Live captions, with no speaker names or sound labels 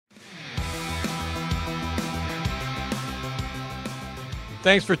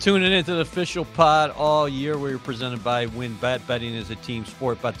Thanks for tuning into the official pod all year. We are presented by WynnBET. Betting is a team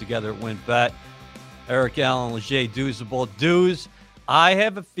sport. Bet together at WynnBET. Eric Allen, Leger Douzable. Dooz, I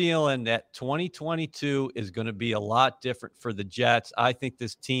have a feeling that 2022 is going to be a lot different for the Jets. I think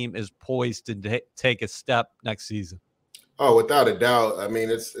this team is poised to take a step next season. Oh, without a doubt. I mean,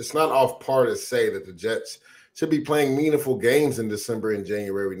 it's not off par to say that the Jets should be playing meaningful games in December and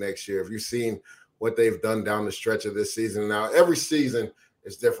January next year. If you've seen what they've done down the stretch of this season. Now, every season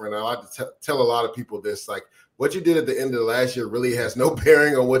is different. I like to tell a lot of people this, like, what you did at the end of the last year really has no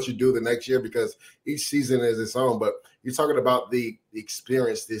bearing on what you do the next year because each season is its own. But you're talking about the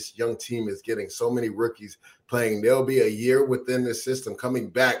experience this young team is getting. So many rookies playing. There'll be a year within the system coming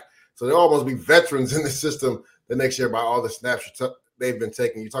back. So they'll almost be veterans in the system the next year by all the snaps they've been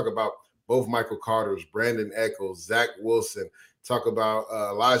taking. You talk about both Michael Carters, Brandon Echols, Zach Wilson. Talk about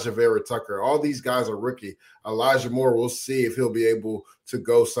Elijah Vera Tucker. All these guys are rookie. Elijah Moore, we'll see if he'll be able to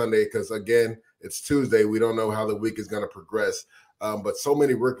go Sunday because, again, it's Tuesday. We don't know how the week is going to progress. But so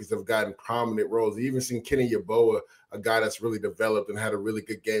many rookies have gotten prominent roles. You even seen Kenny Yeboah, a guy that's really developed and had a really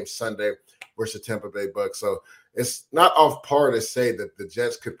good game Sunday versus the Tampa Bay Bucks. So it's not off par to say that the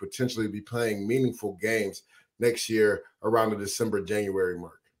Jets could potentially be playing meaningful games next year around the December-January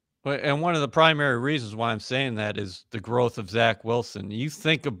mark. And one of the primary reasons why I'm saying that is the growth of Zach Wilson. You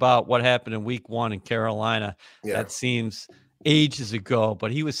think about what happened in week 1 in Carolina. Yeah. That seems ages ago,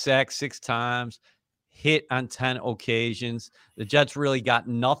 but he was sacked 6 times, hit on 10 occasions. The Jets really got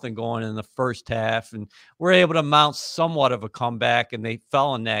nothing going in the first half and were able to mount somewhat of a comeback, and they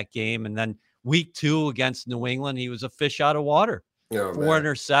fell in that game. And then week 2 against New England, he was a fish out of water. 4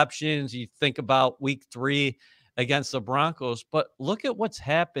 interceptions. You think about week 3 against the Broncos, but look at what's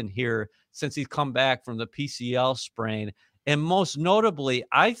happened here since he's come back from the PCL sprain. And most notably,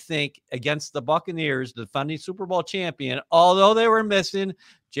 I think against the Buccaneers, the defending Super Bowl champion, although they were missing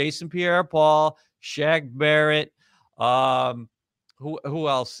Jason Pierre-Paul, Shaq Barrett, who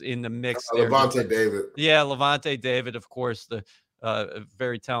else in the mix there? Levante David. Yeah, Levante David, of course, the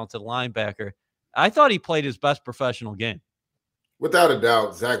very talented linebacker. I thought he played his best professional game. Without a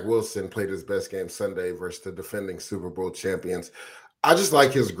doubt, Zach Wilson played his best game Sunday versus the defending Super Bowl champions. I just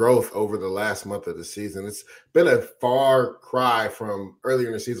like his growth over the last month of the season. It's been a far cry from earlier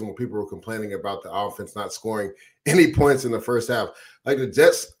in the season when people were complaining about the offense not scoring any points in the first half. Like the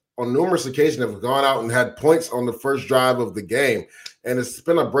Jets on numerous occasions have gone out and had points on the first drive of the game. And it's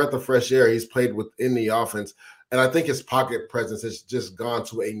been a breath of fresh air he's played within the offense. And I think his pocket presence has just gone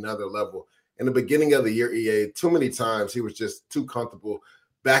to another level. In the beginning of the year, EA, too many times he was just too comfortable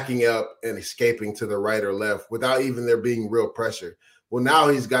backing up and escaping to the right or left without even there being real pressure. Well, now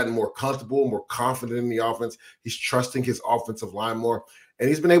he's gotten more comfortable, more confident in the offense. He's trusting his offensive line more, and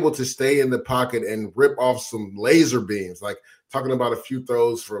he's been able to stay in the pocket and rip off some laser beams, like talking about a few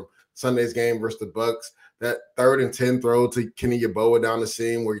throws from Sunday's game versus the Bucks. That 3rd and 10 throw to Kenny Yeboah down the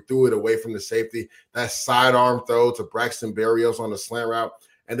seam where he threw it away from the safety. That sidearm throw to Braxton Berrios on the slant route.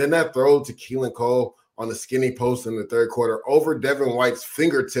 And then that throw to Keelan Cole on the skinny post in the third quarter over Devin White's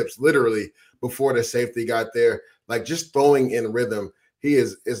fingertips, literally before the safety got there. Like just throwing in rhythm,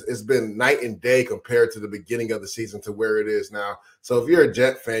 it's been night and day compared to the beginning of the season to where it is now. So if you're a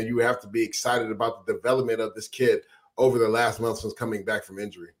Jet fan, you have to be excited about the development of this kid over the last month since coming back from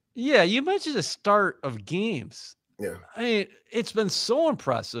injury. Yeah, you mentioned the start of games. Yeah, I mean, it's been so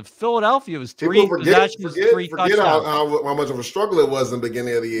impressive. Philadelphia was 3 possessions, 3 touchdowns. How much of a struggle it was in the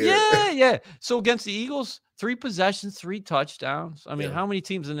beginning of the year. Yeah. So against the Eagles, 3 possessions, 3 touchdowns. I mean, how many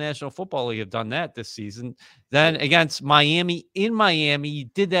teams in the National Football League have done that this season? Then against Miami, in Miami, you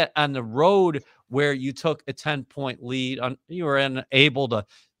did that on the road where you took a 10-point lead. You were unable to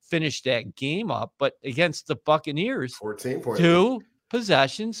finish that game up. But against the Buccaneers, 14-point 2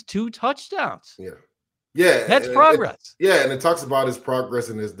 possessions, 2 touchdowns. Yeah, that's progress. And it talks about his progress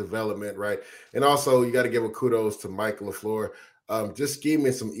and his development, right? And also, you got to give a kudos to Mike LaFleur. Just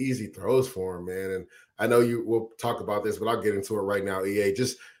scheming some easy throws for him, man. And I know we'll talk about this, but I'll get into it right now, EA.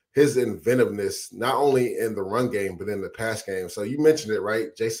 Just his inventiveness, not only in the run game, but in the pass game. So you mentioned it,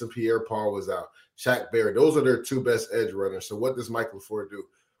 right? Jason Pierre-Paul was out. Shaq Barrett. Those are their 2 best edge runners. So what does Mike LaFleur do?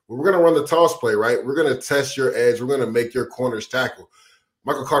 Well, we're going to run the toss play, right? We're going to test your edge. We're going to make your corners tackle.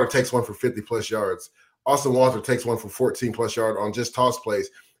 Michael Carter takes one for 50-plus yards. Austin Walter takes one for 14-plus yards on just toss plays.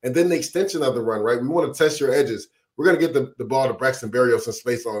 And then the extension of the run, right? We want to test your edges. We're going to get the ball to Braxton Berrios in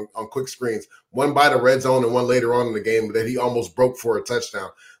space on quick screens, one by the red zone and one later on in the game that he almost broke for a touchdown.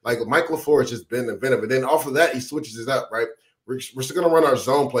 Like Mike LaFleur has just been inventive. And then off of that, he switches it up, right? We're still going to run our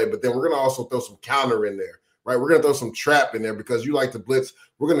zone play, but then we're going to also throw some counter in there, right? We're going to throw some trap in there because you like to blitz.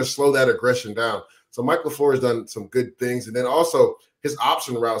 We're going to slow that aggression down. So Mike LaFleur has done some good things. And then also his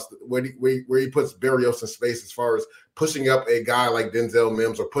option routes where he puts Berrios in space as far as pushing up a guy like Denzel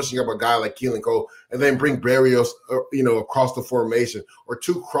Mims or pushing up a guy like Keelan Cole and then bring Berrios, across the formation or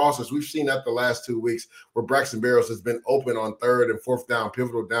two crossers. We've seen that the last 2 weeks where Braxton Berrios has been open on third and fourth down,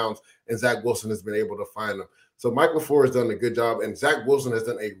 pivotal downs, and Zach Wilson has been able to find them. So Mike LaFleur has done a good job, and Zach Wilson has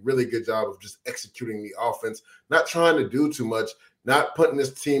done a really good job of just executing the offense, not trying to do too much, not putting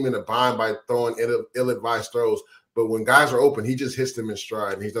this team in a bind by throwing ill-advised throws. But when guys are open, he just hits them in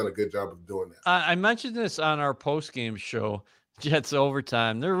stride, and he's done a good job of doing that. I mentioned this on our post-game show, Jets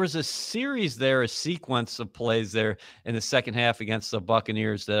Overtime. There was a sequence of plays there in the second half against the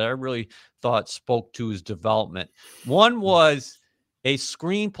Buccaneers that I really thought spoke to his development. One was a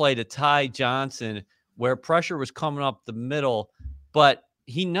screenplay to Ty Johnson where pressure was coming up the middle, but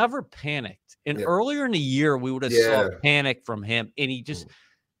he never panicked. And earlier in the year, we would have saw panic from him, and he just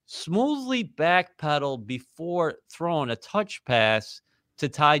smoothly backpedaled before throwing a touch pass to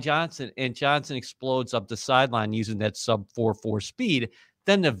Ty Johnson, and Johnson explodes up the sideline using that sub 4.4 speed.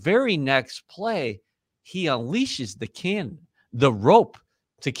 Then the very next play, he unleashes the rope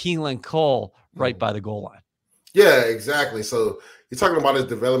to Keelan Cole right by the goal line. Yeah, exactly. So you're talking about his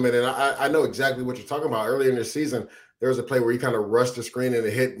development, and I know exactly what you're talking about. Earlier in the season, there was a play where he kind of rushed the screen and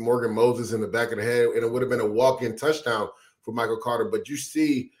it hit Morgan Moses in the back of the head, and it would have been a walk-in touchdown for Michael Carter. But you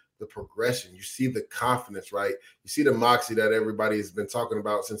see the progression. You see the confidence, right? You see the moxie that everybody has been talking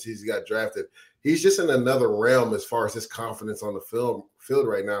about since he's got drafted. He's just in another realm as far as his confidence on the field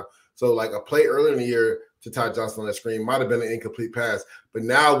right now. So like a play earlier in the year to Ty Johnson on that screen might have been an incomplete pass. But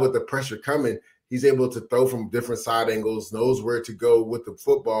now with the pressure coming, he's able to throw from different side angles, knows where to go with the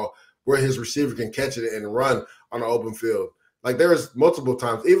football, where his receiver can catch it and run on an open field. Like there was multiple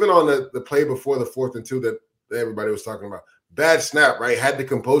times, even on the play before the 4th and 2 that everybody was talking about. Bad snap, right? Had the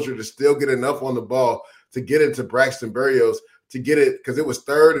composure to still get enough on the ball to get it to Braxton Berrios to get it, because it was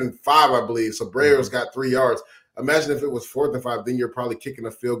 3rd and 5, I believe. So Berrios got 3 yards. Imagine if it was 4th and 5, then you're probably kicking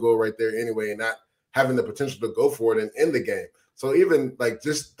a field goal right there anyway and not having the potential to go for it and end the game. So even like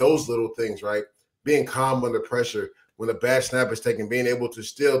just those little things, right? Being calm under pressure when a bad snap is taken, being able to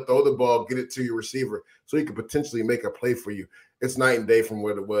still throw the ball, get it to your receiver so he could potentially make a play for you. It's night and day from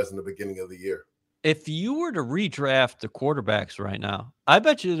what it was in the beginning of the year. If you were to redraft the quarterbacks right now, I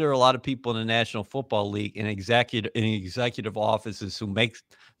bet you there are a lot of people in the National Football League and executive offices who make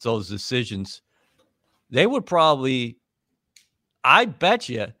those decisions. They would probably, I bet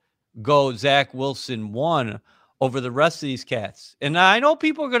you, go Zach Wilson 1 over the rest of these cats. And I know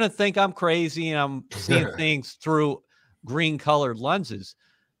people are going to think I'm crazy and I'm seeing things through green-colored lenses,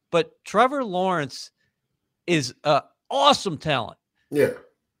 but Trevor Lawrence is an awesome talent. Yeah.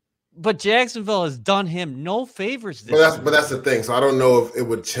 But Jacksonville has done him no favors this year. But that's the thing. So I don't know if it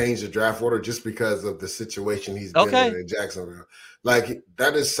would change the draft order just because of the situation he's been in Jacksonville. Like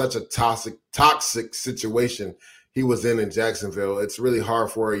that is such a toxic situation he was in Jacksonville. It's really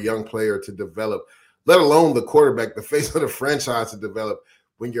hard for a young player to develop, let alone the quarterback, the face of the franchise, to develop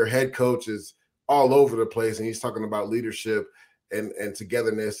when your head coach is all over the place and he's talking about leadership and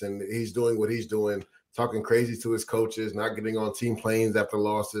togetherness, and he's doing what he's doing, talking crazy to his coaches, not getting on team planes after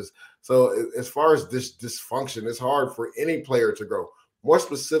losses. So as far as this dysfunction, it's hard for any player to grow, more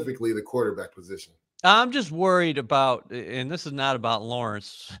specifically the quarterback position. I'm just worried about, and this is not about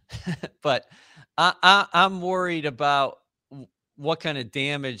Lawrence, but I'm worried about what kind of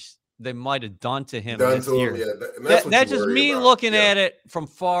damage they might have done to him this year. That's just me looking at it from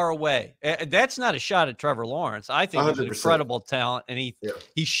far away. That's not a shot at Trevor Lawrence. I think 100%. He's an incredible talent, and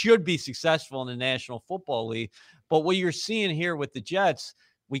he should be successful in the National Football League. But what you're seeing here with the Jets,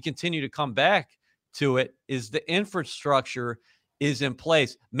 we continue to come back to it, is the infrastructure is in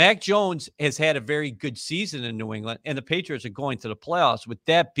place. Mac Jones has had a very good season in New England, and the Patriots are going to the playoffs. With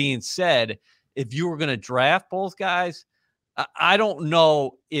that being said, if you were going to draft both guys, I don't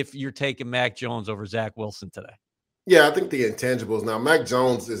know if you're taking Mac Jones over Zach Wilson today. Yeah, I think the intangibles. Now, Mac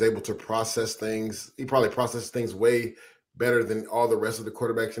Jones is able to process things. He probably processes things way better than all the rest of the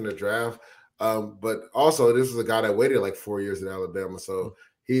quarterbacks in the draft. But also, this was a guy that waited like 4 years at Alabama. So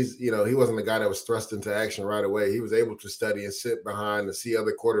he wasn't a guy that was thrust into action right away. He was able to study and sit behind and see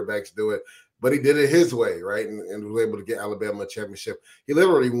other quarterbacks do it. But he did it his way, right? And was able to get Alabama a championship. He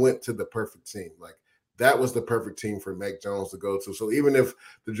literally went to the perfect team. Like, that was the perfect team for Mac Jones to go to. So even if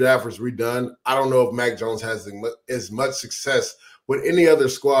the draft was redone, I don't know if Mac Jones has as much success with any other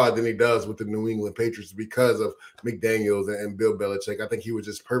squad than he does with the New England Patriots because of McDaniels and Bill Belichick. I think he was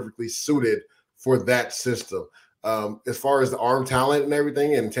just perfectly suited for that system. As far as the arm talent and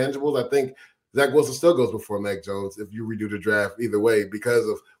everything and intangibles, I think Zach Wilson still goes before Mac Jones if you redo the draft either way because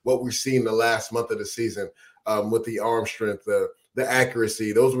of what we've seen the last month of the season with the arm strength, the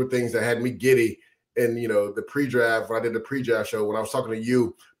accuracy. Those were things that had me giddy. And, the pre-draft, when I did the pre-draft show, when I was talking to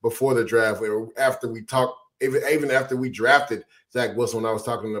you before the draft, after we talked, even after we drafted Zach Wilson, when I was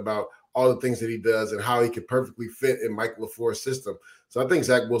talking about all the things that he does and how he could perfectly fit in Mike LaFleur's system. So I think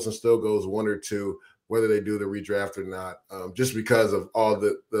Zach Wilson still goes 1 or 2, whether they do the redraft or not, just because of all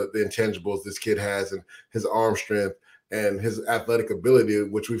the intangibles this kid has and his arm strength and his athletic ability,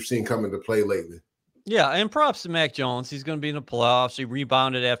 which we've seen come into play lately. Yeah, and props to Mac Jones. He's going to be in the playoffs. He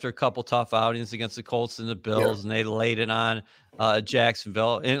rebounded after a couple tough outings against the Colts and the Bills, and they laid it on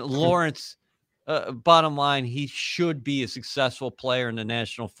Jacksonville. And Lawrence, bottom line, he should be a successful player in the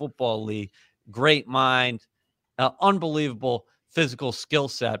National Football League. Great mind, unbelievable physical skill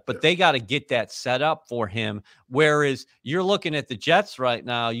set, but they got to get that set up for him. Whereas you're looking at the Jets right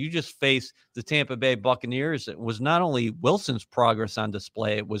now, you just face the Tampa Bay Buccaneers. It was not only Wilson's progress on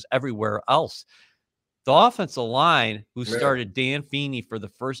display, it was everywhere else. The offensive line, who started Dan Feeney for the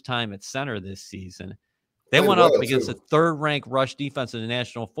first time at center this season, they went up against the third-ranked rush defense in the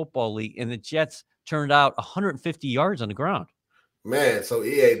National Football League, and the Jets turned out 150 yards on the ground. Man, so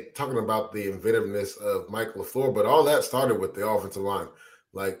EA talking about the inventiveness of Mike LaFleur, but all that started with the offensive line.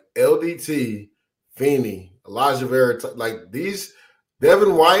 Like LDT, Feeney, Elijah Vera, like these,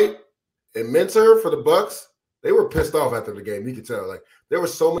 Devin White and Mentor for the Bucks, they were pissed off after the game. You could tell. Like there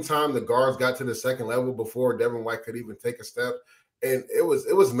was so many times the guards got to the second level before Devin White could even take a step. And it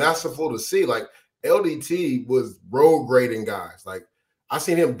was masterful to see. Like LDT was road grading guys. Like I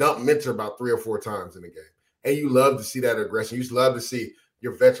seen him dump Mentor about 3 or 4 times in the game. And you love to see that aggression. You love to see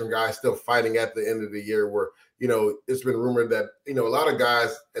your veteran guys still fighting at the end of the year where, it's been rumored that, a lot of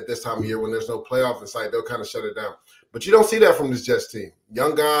guys at this time of year, when there's no playoff in sight, they'll kind of shut it down. But you don't see that from this Jets team.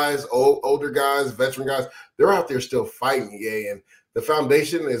 Young guys, older guys, veteran guys, they're out there still fighting, and the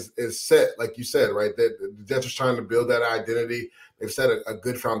foundation is set, like you said, right? The Jets are trying to build that identity. They've set a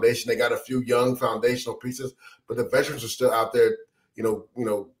good foundation. They got a few young foundational pieces, but the veterans are still out there,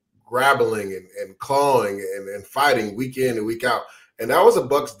 grappling and clawing and fighting week in and week out. And that was a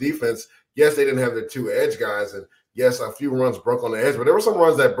Bucs defense. Yes, they didn't have their 2 edge guys, and yes, a few runs broke on the edge, but there were some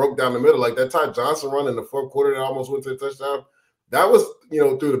runs that broke down the middle, like that Ty Johnson run in the 4th quarter that almost went to a touchdown. That was,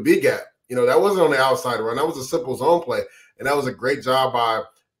 through the B gap. That wasn't on the outside run. That was a simple zone play, and that was a great job by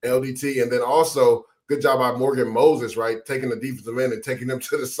LDT. And then also good job by Morgan Moses, right, taking the defensive end and taking them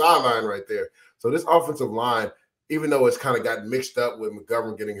to the sideline right there. So this offensive line, even though it's kind of got mixed up with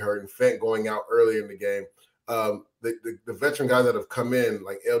McGovern getting hurt and Fent going out early in the game, the veteran guys that have come in,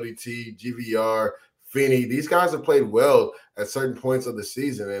 like LDT, GVR, Feeney, these guys have played well at certain points of the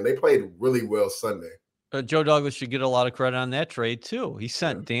season, and they played really well Sunday. Joe Douglas should get a lot of credit on that trade, too. He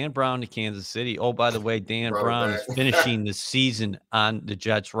sent Dan Brown to Kansas City. Oh, by the way, Dan Brown is finishing the season on the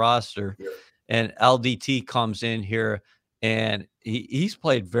Jets roster, and LDT comes in here, and he's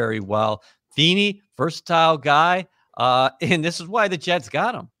played very well. Feeney, versatile guy, and this is why the Jets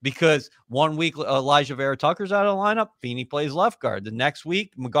got him, because 1 week Elijah Vera Tucker's out of the lineup, Feeney plays left guard. The next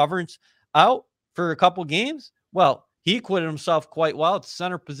week, McGovern's out for a couple games. Well, he acquitted himself quite well at the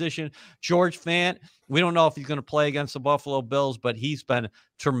center position. George Fant, we don't know if he's going to play against the Buffalo Bills, but he's been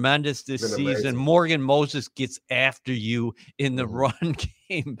tremendous this season. Amazing. Morgan Moses gets after you in the run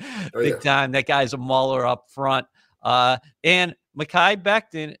game big time. That guy's a mauler up front. And Mekhi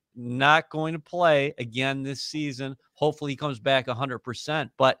Becton not going to play again this season. Hopefully he comes back 100%.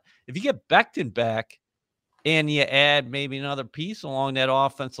 But if you get Becton back and you add maybe another piece along that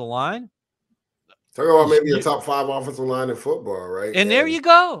offensive line, talk about maybe a top 5 offensive line in football, right? And there you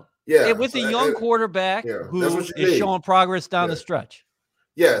go. Yeah. And with a young quarterback who is showing progress down the stretch.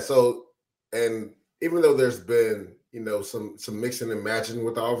 Yeah. So, and even though there's been, some mixing and matching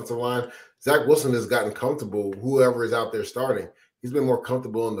with the offensive line, Zach Wilson has gotten comfortable, whoever is out there starting. He's been more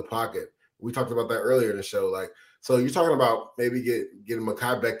comfortable in the pocket. We talked about that earlier in the show. Like, so you're talking about maybe getting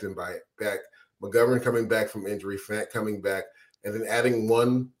Mekhi Becton back, McGovern coming back from injury, Fant coming back, and then adding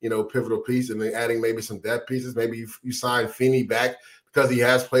one, pivotal piece, and then adding maybe some depth pieces. Maybe you sign Feeney back because he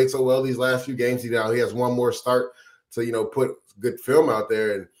has played so well these last few games. He has one more start to, put good film out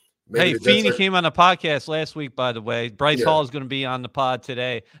there. And maybe Feeney came on the podcast last week, by the way. Bryce Hall is going to be on the pod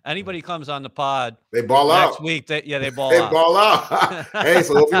today. Anybody comes on the pod, they ball out next week. They ball out. They ball out. Hey,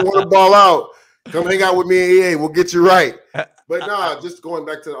 so if you want to ball out, come hang out with me and EA. We'll get you right. But just going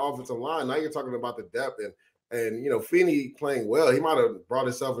back to the offensive line, now you're talking about the depth and Feeney playing well. He might have brought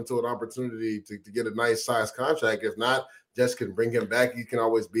himself into an opportunity to get a nice size contract. If not, Jets can bring him back. He can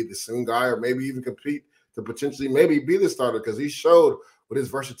always be the soon guy, or maybe even compete to potentially maybe be the starter, because he showed with his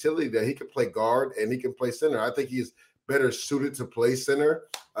versatility that he can play guard and he can play center. I think he's better suited to play center.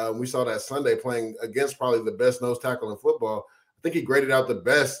 We saw that Sunday playing against probably the best nose tackle in football. I think he graded out the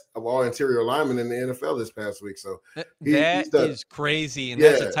best of all interior linemen in the NFL this past week. So that is crazy, and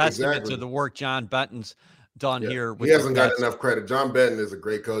that's a testament to the work John Benton's done here. He hasn't got enough credit. John Benton is a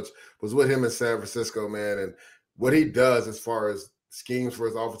great coach. Was with him in San Francisco, man, and what he does as far as schemes for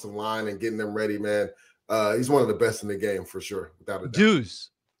his offensive line and getting them ready, man. He's one of the best in the game for sure, without a doubt. Deuce,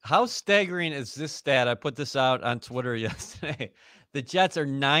 how staggering is this stat? I put this out on Twitter yesterday. The Jets are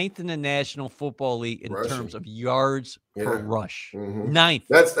 9th in the National Football League in terms of yards per rush. 9th.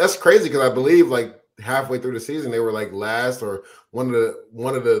 That's crazy because I believe like halfway through the season they were like last or one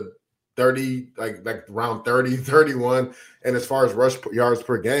of the 30, like around 30, 31. And as far as rush yards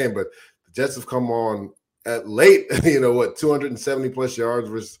per game, but the Jets have come on at late, 270 plus yards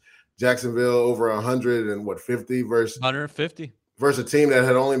versus Jacksonville over 150 versus 150 versus a team that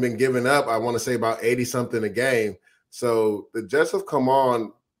had only been giving up, I want to say about 80 something a game. So the Jets have come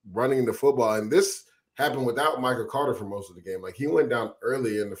on running the football, and this happened without Michael Carter for most of the game. Like he went down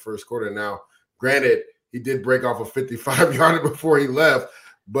early in the first quarter. Now, granted, he did break off a 55-yarder before he left,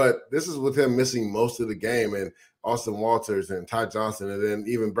 but this is with him missing most of the game, and Austin Walters and Ty Johnson, and then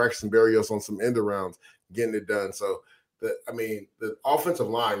even Braxton Berrios on some end arounds getting it done. So, the offensive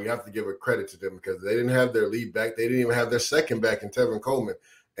line, you have to give a credit to them because they didn't have their lead back. They didn't even have their second back in Tevin Coleman.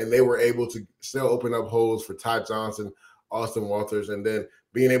 And they were able to still open up holes for Ty Johnson, Austin Walters, and then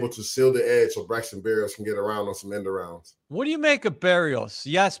being able to seal the edge so Braxton Berrios can get around on some end arounds. What do you make of Berrios?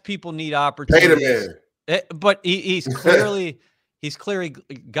 Yes, people need opportunities. Pay the man. But he's clearly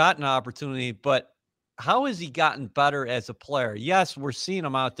gotten an opportunity, but how has he gotten better as a player? Yes, we're seeing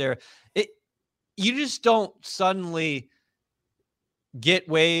him out there. You just don't suddenly get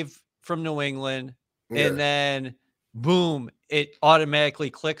waived from New England and then boom, it automatically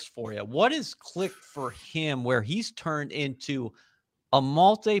clicks for you. What has clicked for him where he's turned into a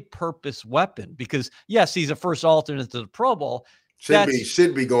multi-purpose weapon? Because yes, he's a first alternate to the Pro Bowl.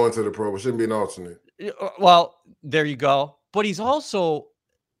 Should be going to the Pro Bowl. Shouldn't be an alternate. Well, there you go. But he's also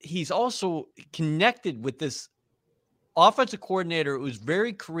connected with this offensive coordinator who's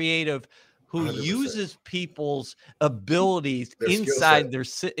very creative, who 100%. Uses people's abilities inside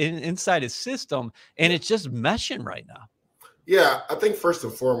inside his system, and it's just meshing right now. Yeah, I think first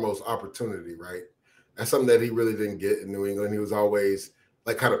and foremost, opportunity, right? That's something that he really didn't get in New England. He was always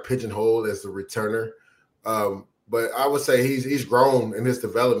like kind of pigeonholed as the returner. But I would say he's grown in his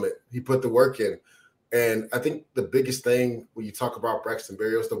development. He put the work in. And I think the biggest thing when you talk about Braxton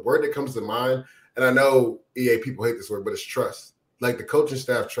Berrios, the word that comes to mind, and I know EA people hate this word, but it's trust. Like the coaching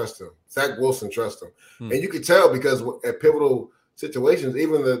staff trusts him. Zach Wilson trusts him. And you could tell because at pivotal situations,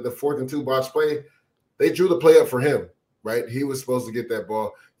 even the 4th and 2 botch play, they drew the play up for him, right? He was supposed to get that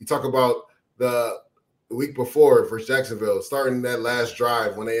ball. You talk about the week before for Jacksonville, starting that last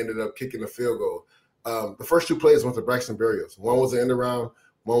drive when they ended up kicking the field goal. The first 2 plays went to Braxton Berrios. One was an end around,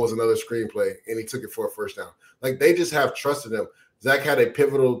 one was another screen play, and he took it for a first down. Like they just have trusted him. Zach had a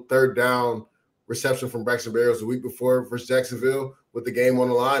pivotal 3rd down reception from Braxton Berrios the week before versus Jacksonville with the game on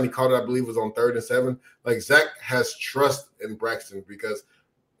the line. He caught it, I believe, was on 3rd and 7. Like Zach has trust in Braxton because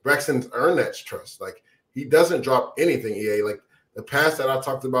Braxton's earned that trust. Like he doesn't drop anything, EA. Like the pass that I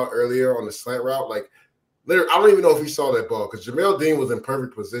talked about earlier on the slant route, like literally, I don't even know if he saw that ball because Jamel Dean was in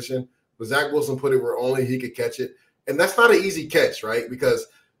perfect position, but Zach Wilson put it where only he could catch it. And that's not an easy catch, right? Because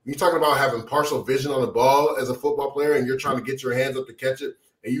you're talking about having partial vision on the ball as a football player and you're trying to get your hands up to catch it,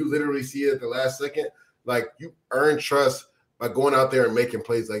 and you literally see it at the last second. Like you earn trust by going out there and making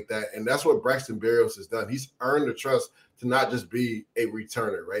plays like that. And that's what Braxton Berrios has done. He's earned the trust to not just be a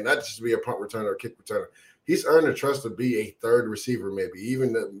returner, right? Not just be a punt returner or kick returner. He's earned the trust to be a 3rd receiver, maybe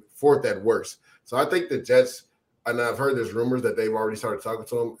even the 4th at worst. So I think the Jets, and I've heard there's rumors that they've already started talking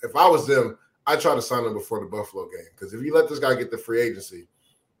to him. If I was them, I'd try to sign him before the Buffalo game. Because if you let this guy get the free agency,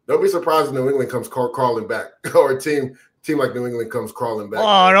 don't be surprised if New England comes crawling back or a team like New England comes crawling back.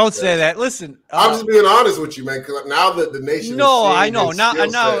 Oh, don't say that. Listen, I'm just being honest with you, man. Because now that the nation, I know.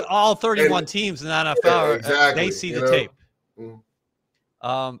 Now all 31 teams in the NFL, they see the tape.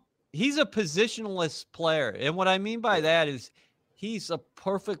 Mm-hmm. He's a positionless player, and what I mean by that is he's a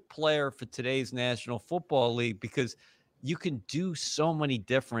perfect player for today's National Football League because you can do so many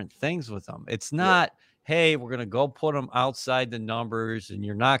different things with him. It's not, hey, we're going to go put him outside the numbers, and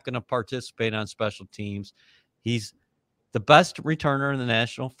you're not going to participate on special teams. He's the best returner in the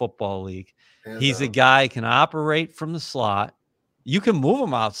National Football League. He's a guy who can operate from the slot. You can move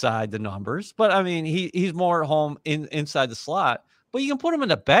him outside the numbers, but I mean, he's more at home inside the slot. But you can put him in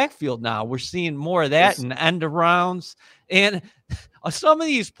the backfield now. We're seeing more of that in end arounds. And Some of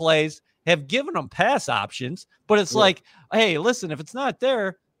these plays have given them pass options, but it's like, hey, listen, if it's not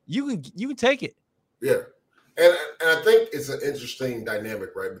there, you can take it. Yeah. And I think it's an interesting dynamic,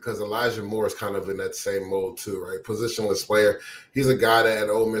 right? Because Elijah Moore is kind of in that same mold too, right? Positionless player. He's a guy that at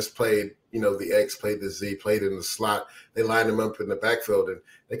Ole Miss played, the X, played the Z, played in the slot. They lined him up in the backfield, and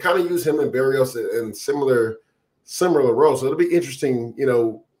they kind of use him and Berrios in similar roles. So it'll be interesting,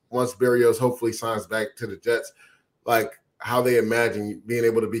 once Berrios hopefully signs back to the Jets, like how they imagine being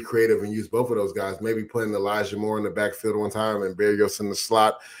able to be creative and use both of those guys, maybe putting Elijah Moore in the backfield one time and Berrios in the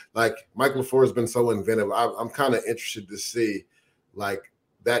slot. Like Mike LaFleur has been so inventive. I'm kind of interested to see like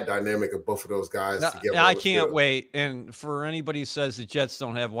that dynamic of both of those guys together. I can't wait. And for anybody who says the Jets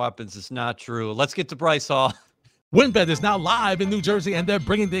don't have weapons, it's not true. Let's get to Bryce Hall. WynnBET is now live in New Jersey, and they're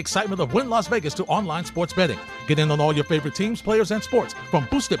bringing the excitement of Wynn Las Vegas to online sports betting. Get in on all your favorite teams, players, and sports, from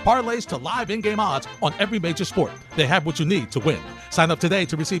boosted parlays to live in-game odds on every major sport. They have what you need to win. Sign up today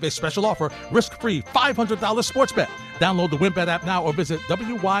to receive a special offer, risk-free $500 sports bet. Download the WynnBET app now or visit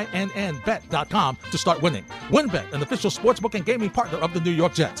wynnbet.com to start winning. WynnBET, an official sportsbook and gaming partner of the New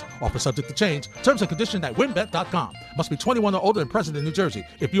York Jets. Offer subject to change. Terms and conditions at wynnbet.com. Must be 21 or older and present in New Jersey.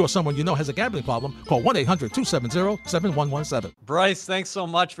 If you or someone you know has a gambling problem, call 1-800-270-7117. Bryce, thanks so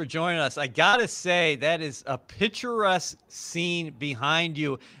much for joining us. I got to say, that is a picturesque scene behind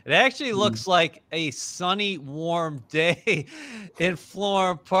you. It actually looks like a sunny, warm day in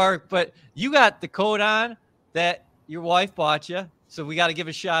Florham Park, but you got the coat on that your wife bought you, so we got to give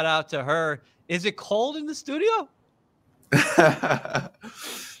a shout out to her. Is it cold in the studio?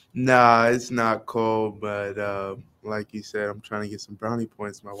 Nah, it's not cold, but like you said, I'm trying to get some brownie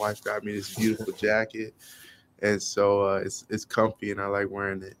points. My wife got me this beautiful jacket, and so it's comfy, and I like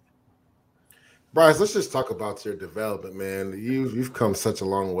wearing it. Bryce, let's just talk about your development, man. You've come such a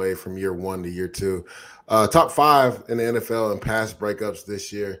long way from year one to year two. Top 5 in the NFL in pass breakups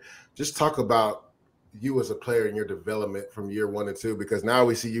this year. Just talk about you as a player in your development from year 1 and 2, because now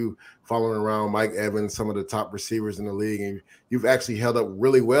we see you following around Mike Evans, some of the top receivers in the league, and you've actually held up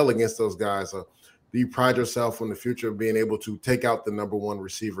really well against those guys. So do you pride yourself on the future of being able to take out the number 1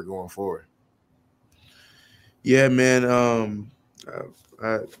 receiver going forward? Yeah, man.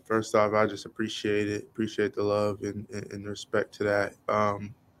 First off, I just appreciate the love and respect to that. I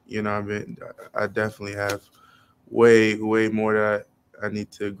definitely have way more that I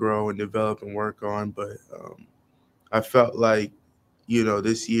need to grow and develop and work on. But I felt like,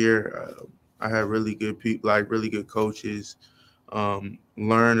 this year I had really good people, like really good coaches,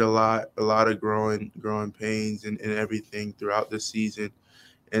 learned a lot of growing pains and everything throughout the season.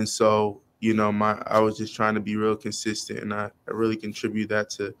 And so, I was just trying to be real consistent, and I really contribute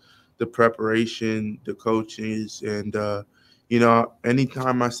that to the preparation, the coaches, and,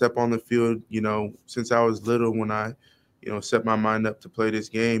 anytime I step on the field, since I was little, when I, set my mind up to play this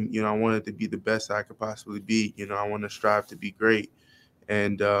game, I wanted to be the best I could possibly be. I want to strive to be great.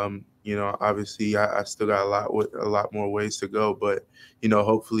 And, obviously I still got a lot more ways to go, but,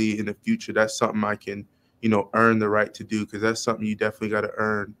 hopefully in the future, that's something I can, earn the right to do, because that's something you definitely got to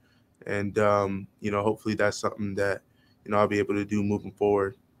earn. And, hopefully that's something that, I'll be able to do moving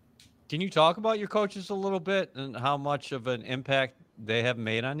forward. Can you talk about your coaches a little bit and how much of an impact they have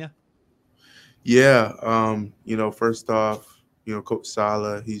made on you? Yeah. First off, Coach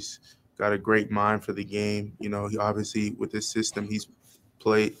Sala, he's got a great mind for the game. He obviously, with this system he's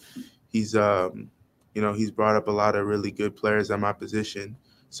played, he's brought up a lot of really good players at my position.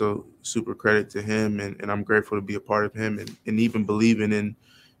 So super credit to him. And I'm grateful to be a part of him and even believing in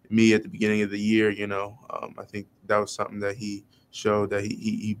me at the beginning of the year. I think that was something that he showed, that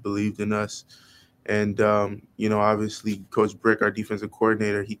he believed in us. And, obviously Coach Brick, our defensive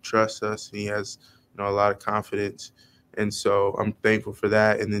coordinator, he trusts us, and he has, a lot of confidence. And so I'm thankful for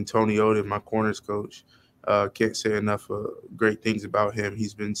that. And then Tony Oden, my corners coach, can't say enough great things about him.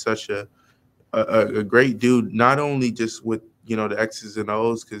 He's been such a great dude, not only just with, the X's and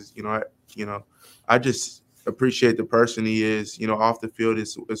O's, because, I just appreciate the person he is. Off the field,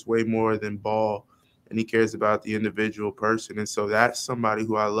 it's way more than ball, and he cares about the individual person. And so that's somebody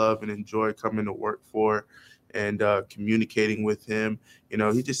who I love and enjoy coming to work for and communicating with him.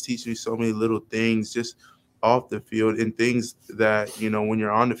 He just teaches me so many little things just off the field, and things that, when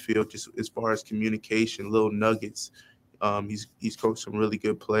you're on the field, just as far as communication, little nuggets. He's coached some really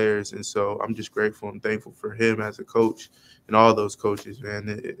good players. And so I'm just grateful and thankful for him as a coach and all those coaches, man.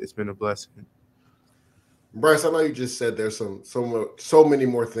 It's been a blessing. Bryce, I know you just said there's so many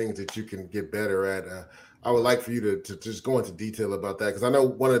more things that you can get better at. I would like for you to just go into detail about that, because I know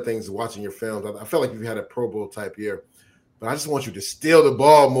one of the things watching your films, I feel like you've had a Pro Bowl type year. but I just want you to steal the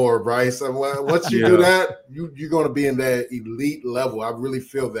ball more, Bryce. And once you do that, you're going to be in that elite level. I really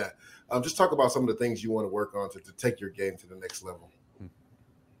feel that. Just talk about some of the things you want to work on to take your game to the next level.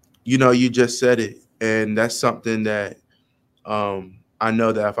 You just said it, and that's something that I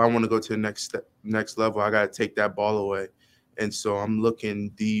know that if I want to go to the next level, I got to take that ball away. And so I'm looking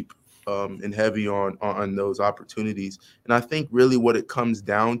deep and heavy on those opportunities. And I think really what it comes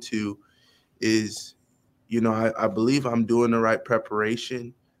down to is, I believe I'm doing the right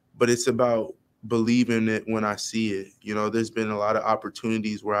preparation, but it's about believing it when I see it. There's been a lot of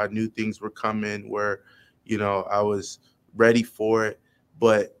opportunities where I knew things were coming, where, I was ready for it.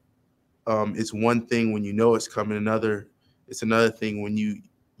 But it's one thing when it's coming, it's another thing when you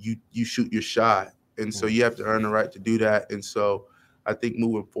shoot your shot. And so you have to earn the right to do that. And so I think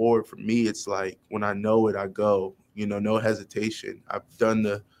moving forward for me, it's like when I know it, I go, no hesitation. I've done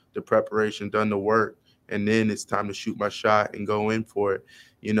the preparation, done the work, and then it's time to shoot my shot and go in for it.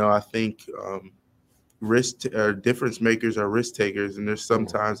 I think difference makers are risk takers, and there's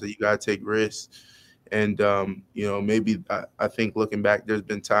sometimes that you got to take risks. And, maybe I think looking back, there's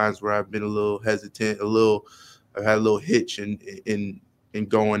been times where I've been a little hesitant, I've had a little hitch in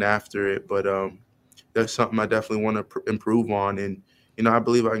going after it. But that's something I definitely want to improve on. And, I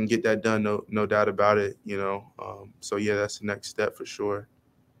believe I can get that done. No doubt about it, So, yeah, that's the next step for sure.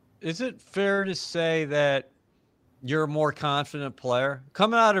 Is it fair to say that you're a more confident player?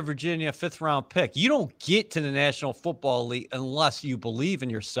 Coming out of Virginia, 5th-round pick, you don't get to the National Football League unless you believe in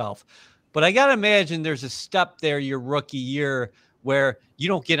yourself. But I got to imagine there's a step there your rookie year where you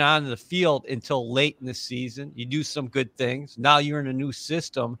don't get onto the field until late in the season. You do some good things. Now you're in a new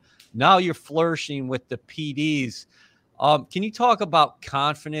system. Now you're flourishing with the PDs. Can you talk about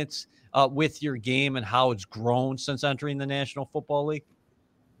confidence with your game and how it's grown since entering the National Football League?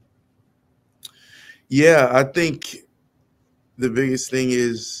 Yeah, I think the biggest thing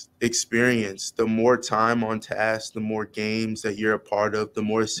is experience. The more time on task, the more games that you're a part of, the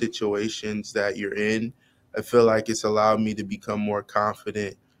more situations that you're in, I feel like it's allowed me to become more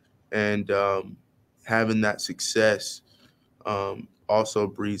confident. And having that success also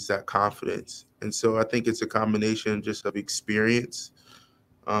breeds that confidence. And so I think it's a combination just of experience,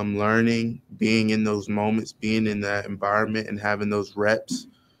 learning, being in those moments, being in that environment, and having those reps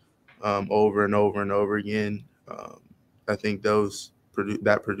over and over and over again. I think those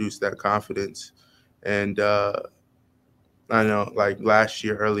produce that confidence. And I know, like last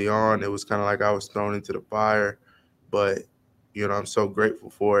year early on, it was kind of like I was thrown into the fire, but I'm so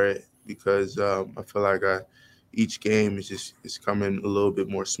grateful for it because I feel like each game is coming a little bit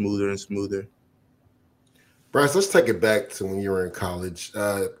more smoother and smoother. Bryce, let's take it back to when you were in college.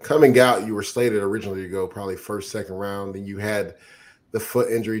 Coming out, you were slated originally to go probably first, second round, and you had the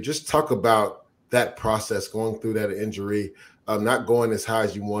foot injury. Just talk about that process, going through that injury, not going as high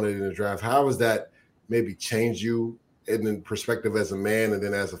as you wanted in the draft. How has that maybe changed you in perspective as a man and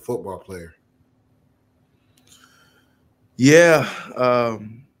then as a football player? Yeah,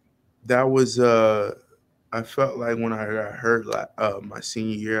 that was I felt like when I got hurt my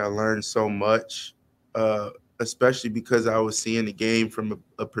senior year, I learned so much, especially because I was seeing the game from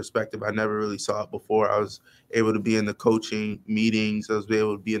a perspective I never really saw it before. I was able to be in the coaching meetings. I was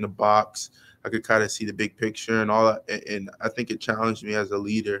able to be in the box. I could kind of see the big picture and all that. And I think it challenged me as a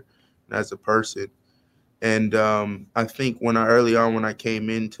leader and as a person. And I think early on when I came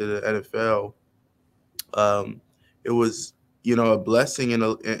into the NFL, it was, a blessing in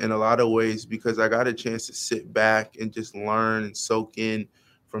a lot of ways because I got a chance to sit back and just learn and soak in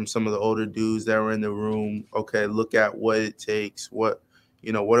from some of the older dudes that were in the room. Okay, look at what it takes. What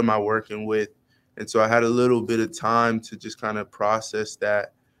am I working with? And so I had a little bit of time to just kind of process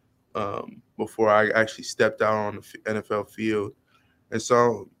that before I actually stepped out on the NFL field. And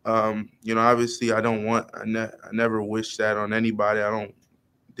so, obviously I never wish that on anybody.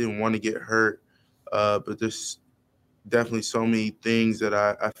 Didn't want to get hurt. But there's definitely so many things that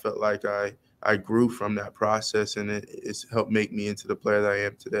I felt like I grew from that process, and it's helped make me into the player that I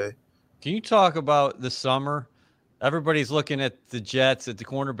am today. Can you talk about the summer? Everybody's looking at the Jets at the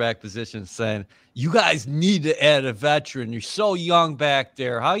cornerback position saying, you guys need to add a veteran. You're so young back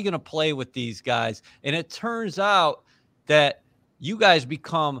there. How are you going to play with these guys? And it turns out that you guys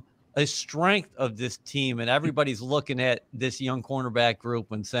become a strength of this team, and everybody's looking at this young cornerback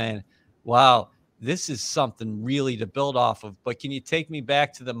group and saying, wow, this is something really to build off of. But can you take me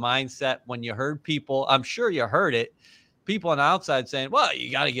back to the mindset when you heard people, I'm sure you heard it, people on the outside saying, well,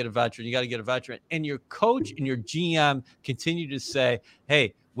 you got to get a veteran. You got to get a veteran. And your coach and your GM continue to say,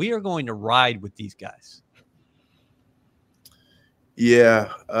 hey, we are going to ride with these guys.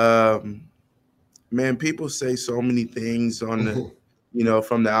 Yeah. Man, people say so many things on the,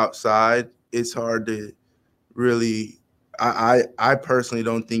 from the outside. It's hard to really. I personally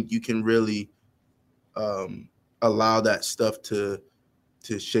don't think you can really allow that stuff to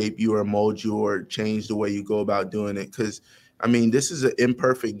shape you or mold you or change the way you go about doing it. Because I mean, this is an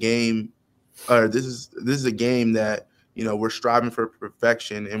imperfect game, or this is a game that we're striving for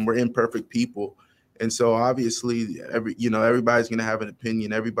perfection, and we're imperfect people. And so obviously everybody's going to have an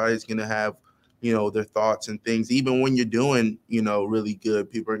opinion. Everybody's going to have their thoughts and things. Even when you're doing really good,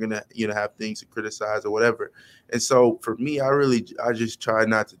 people are going to have things to criticize or whatever. And so for me, I just try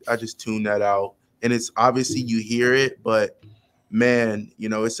not to. I just tune that out. And it's obviously you hear it, but man,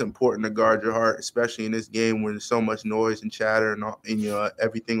 it's important to guard your heart, especially in this game where there's so much noise and chatter and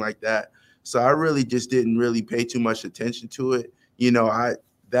everything like that. So I really just didn't really pay too much attention to it.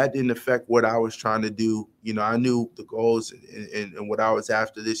 That didn't affect what I was trying to do. I knew the goals and what I was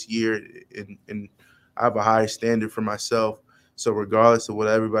after this year, and I have a high standard for myself. So regardless of what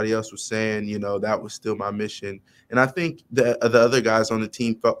everybody else was saying, that was still my mission. And I think the other guys on the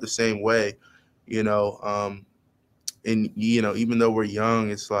team felt the same way, and even though we're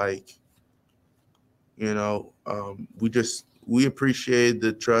young, it's like, we appreciate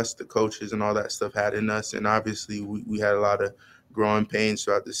the trust the coaches and all that stuff had in us. And obviously we had a lot of growing pains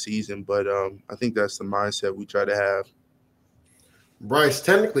throughout the season, but I think that's the mindset we try to have. Bryce,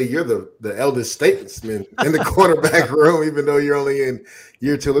 technically you're the eldest statesman in the cornerback room, even though you're only in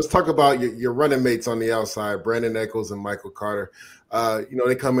year 2. Let's talk about your running mates on the outside, Brandon Echols and Michael Carter.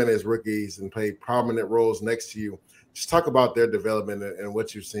 They come in as rookies and play prominent roles next to you. Just talk about their development and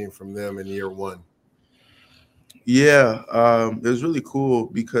what you've seen from them in year 1. Yeah, it was really cool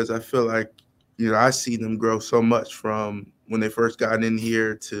because I feel like, I see them grow so much from when they first got in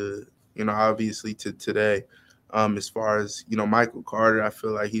here to, obviously to today. As far as, Michael Carter, I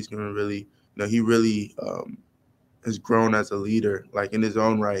feel like he's going to really, he really has grown as a leader, like in his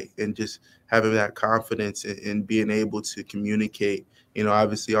own right, and just having that confidence and being able to communicate.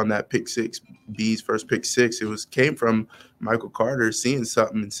 Obviously on that pick six, B's first pick six, came from Michael Carter seeing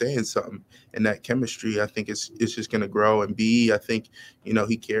something and saying something, and that chemistry, I think it's just going to grow. And B, I think,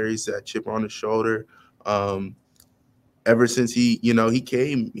 he carries that chip on his shoulder. Ever since he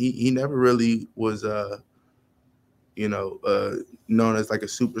came, he never really was, known as like a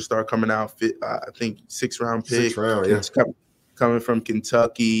superstar coming out. I think 6th round pick. 6th round, yeah. Coming from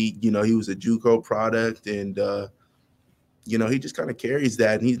Kentucky, he was a JUCO product, and he just kind of carries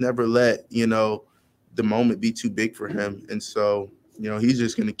that, and he's never let the moment be too big for him, and so he's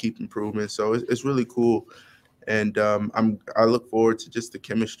just going to keep improving. So it's really cool, and I look forward to just the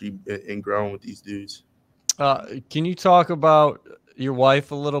chemistry and growing with these dudes. Can you talk about your wife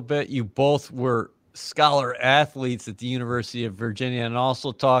a little bit? You both were scholar athletes at the University of Virginia, and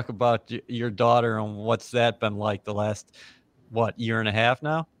also talk about your daughter and what's that been like the last year and a half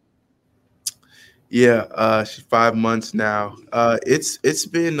now? Yeah, she's 5 months now. It's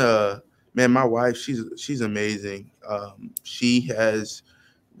been man, my wife, she's amazing. She has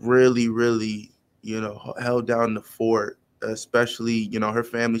really held down the fort, especially her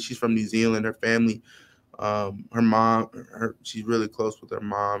family. She's from New Zealand. Her family, her mom, she's really close with her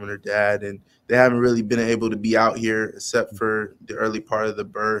mom and her dad, and they haven't really been able to be out here except for the early part of the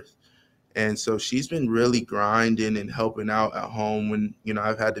birth. And so she's been really grinding and helping out at home when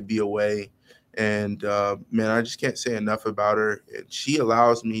I've had to be away. And man, I just can't say enough about her. And she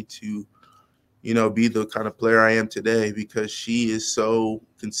allows me to be the kind of player I am today because she is so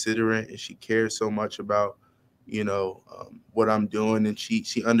considerate and she cares so much about what I'm doing, and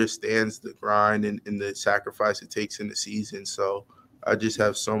she understands the grind and the sacrifice it takes in the season. So I just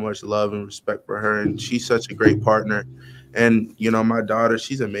have so much love and respect for her, and she's such a great partner. And my daughter,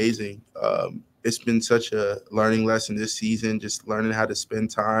 she's amazing. It's been such a learning lesson this season, just learning how to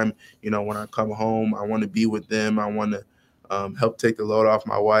spend time. When I come home, I want to be with them. I want to help take the load off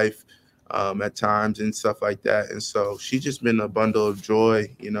my wife at times and stuff like that. And so she's just been a bundle of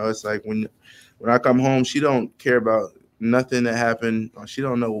joy. It's like when I come home, she don't care about nothing that happened. She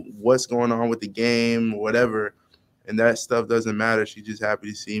don't know what's going on with the game or whatever. And that stuff doesn't matter. She's just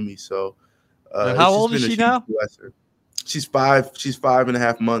happy to see me. So and how old is she now? Blessing. She's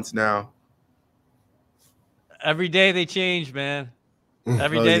 5.5 months now. Every day they change, man.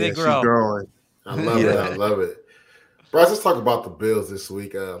 Every day they grow. She's growing. I love it. I love it. Bryce, let's talk about the Bills this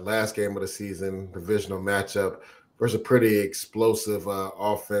week. Last game of the season, divisional matchup versus a pretty explosive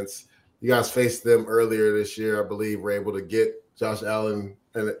offense. You guys faced them earlier this year, I believe, were able to get Josh Allen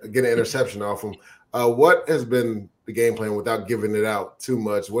and get an interception off him. What has been the game plan without giving it out too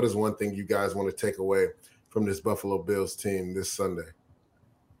much? What is one thing you guys want to take away from this Buffalo Bills team this Sunday?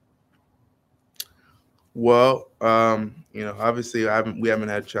 Well, obviously we haven't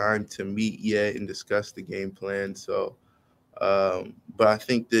had time to meet yet and discuss the game plan. So, but I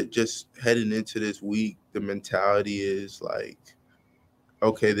think that just heading into this week, the mentality is like,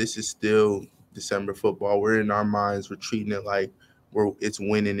 okay, this is still December football. We're in our minds. We're treating it like it's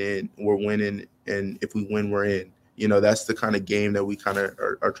winning in. We're winning, and if we win, we're in. That's the kind of game that we kind of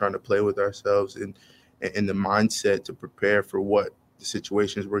are trying to play with ourselves and the mindset to prepare for what the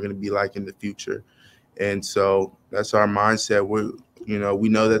situations we're going to be like in the future. And so that's our mindset. We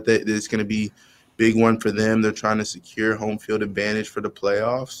know that it's going to be big one for them. They're trying to secure home field advantage for the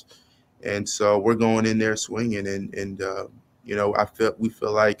playoffs. And so we're going in there swinging. And we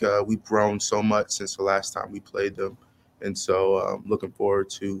feel like we've grown so much since the last time we played them. And so looking forward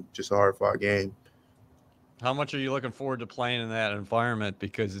to just a hard-fought game. How much are you looking forward to playing in that environment?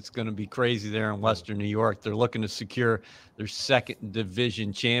 Because it's going to be crazy there in Western New York. They're looking to secure their second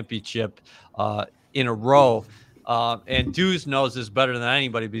division championship in a row. And Deuce knows this better than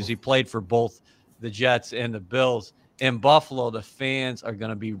anybody because he played for both the Jets and the Bills. In Buffalo, the fans are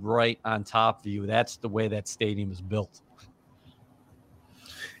going to be right on top of you. That's the way that stadium is built.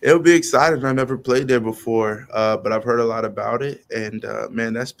 It'll be exciting. I never played there before, but I've heard a lot about it. And,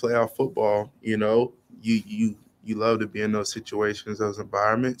 man, that's playoff football. You love to be in those situations, those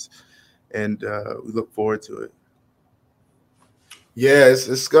environments, and we look forward to it. Yeah,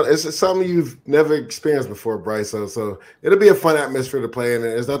 it's something you've never experienced before, Bryce. So it'll be a fun atmosphere to play in.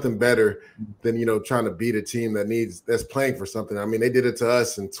 And there's nothing better than trying to beat a team that's playing for something. I mean, they did it to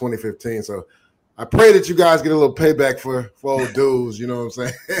us in 2015. So I pray that you guys get a little payback for old dudes. You know what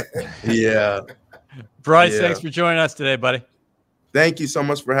I'm saying? Yeah. Bryce, thanks for joining us today, buddy. Thank you so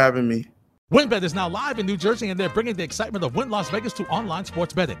much for having me. WynnBET is now live in New Jersey, and they're bringing the excitement of Wynn Las Vegas to online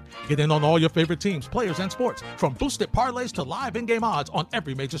sports betting. Get in on all your favorite teams, players, and sports, from boosted parlays to live in-game odds on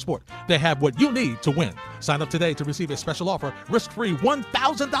every major sport. They have what you need to win. Sign up today to receive a special offer, risk-free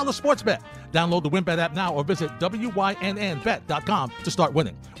 $1,000 sports bet. Download the WynnBET app now or visit wynnbet.com to start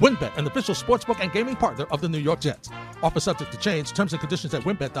winning. WynnBET, an official sportsbook and gaming partner of the New York Jets. Offer subject to change. Terms and conditions at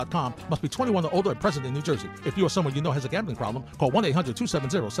wynnbet.com. Must be 21 or older and present in New Jersey. If you or someone you know has a gambling problem, call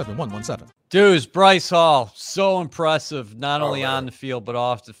 1-800-270-7117. Dudes, Bryce Hall, so impressive, not only on the field, but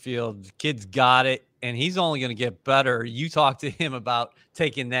off the field. The kid's got it, and he's only going to get better. You talked to him about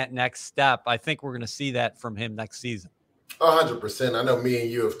taking that next step. I think we're going to see that from him next season. 100%. I know me and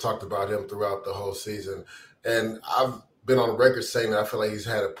you have talked about him throughout the whole season, and I've been on record saying that I feel like he's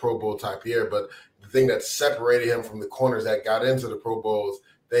had a Pro Bowl type year, but the thing that separated him from the corners that got into the Pro Bowls,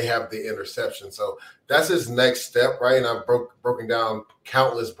 they have the interception. So that's his next step, right? And I've broken down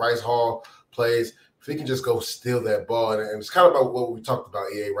countless Bryce Hall plays. If he can just go steal that ball, and it's kind of about what we talked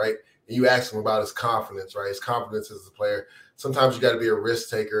about, EA, right? And you asked him about his confidence, right? His confidence as a player. Sometimes you got to be a risk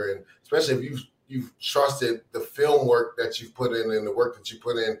taker, and especially if you've trusted the film work that you've put in and the work that you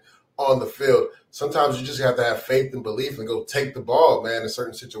put in on the field. Sometimes you just have to have faith and belief and go take the ball, man, in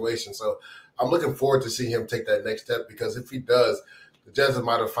certain situations. So I'm looking forward to seeing him take that next step, because if he does, the Jets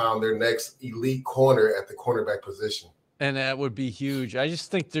might have found their next elite corner at the cornerback position. And that would be huge. I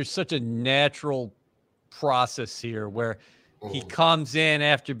just think there's such a natural process here where he comes in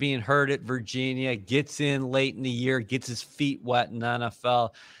after being hurt at Virginia, gets in late in the year, gets his feet wet in the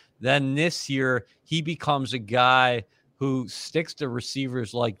NFL. Then this year, he becomes a guy who sticks to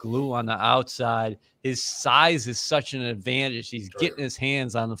receivers like glue on the outside. His size is such an advantage. He's getting his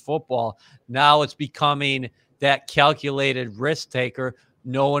hands on the football. Now it's becoming that calculated risk taker,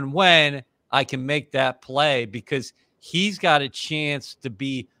 knowing when I can make that play, because he's got a chance to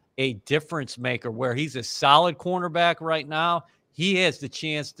be a difference maker where he's a solid cornerback right now. He has the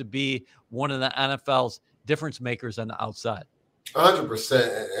chance to be one of the NFL's difference makers on the outside.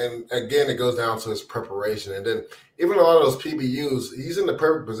 100%. And again, it goes down to his preparation. And then even a lot of those PBUs, he's in the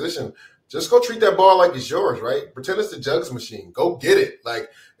perfect position. Just go treat that ball like it's yours, right? Pretend it's the jugs machine. Go get it. Like,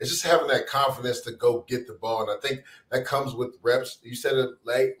 it's just having that confidence to go get the ball. And I think that comes with reps. You said it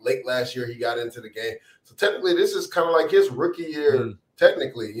late last year he got into the game. So technically this is kind of like his rookie year,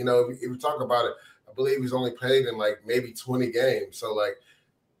 technically. You know, if you talk about it, I believe he's only played in like maybe 20 games. So like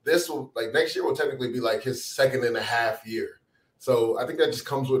this will, like next year will technically be like his second and a half year. So I think that just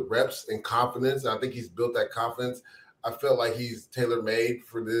comes with reps and confidence. And I think he's built that confidence. I felt like he's tailor-made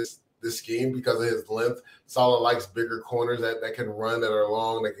for this scheme because of his length. Saleh likes bigger corners that can run, that are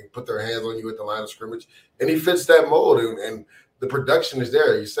long, that can put their hands on you at the line of scrimmage. And he fits that mold. And the production is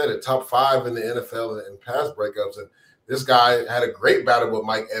there. You said it, top 5 in the NFL in pass breakups. And this guy had a great battle with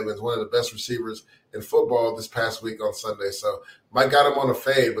Mike Evans, one of the best receivers in football this past week on Sunday. So Mike got him on a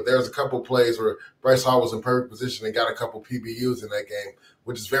fade, but there's a couple plays where Bryce Hall was in perfect position and got a couple PBUs in that game,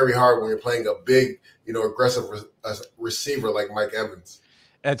 which is very hard when you're playing a big, aggressive receiver like Mike Evans.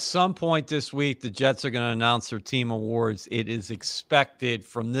 At some point this week, the Jets are going to announce their team awards. It is expected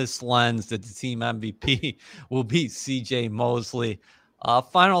from this lens that the team MVP will be C.J. Mosley.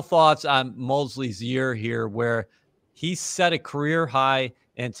 Final thoughts on Mosley's year here, where he set a career high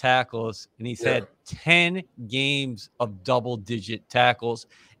in tackles, and he's had 10 games of double-digit tackles,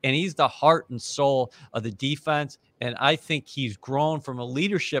 and he's the heart and soul of the defense, and I think he's grown from a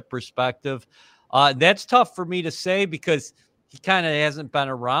leadership perspective. That's tough for me to say because he kind of hasn't been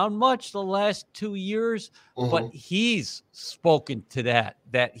around much the last 2 years, but he's spoken to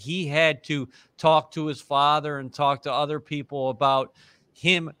that he had to talk to his father and talk to other people about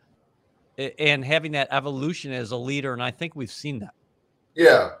him and having that evolution as a leader. And I think we've seen that.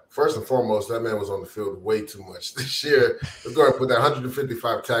 Yeah, first and foremost, that man was on the field way too much this year. Let's go ahead and put that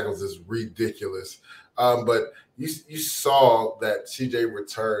 155 tackles is ridiculous. But you saw that CJ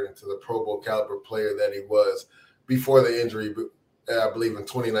returned to the Pro Bowl caliber player that he was before the injury, I believe in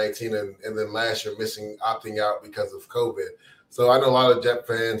 2019, and then last year opting out because of COVID. So I know a lot of Jet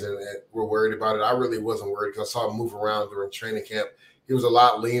fans and were worried about it. I really wasn't worried because I saw him move around during training camp. He was a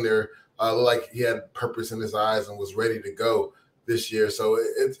lot leaner, looked like he had purpose in his eyes and was ready to go this year. So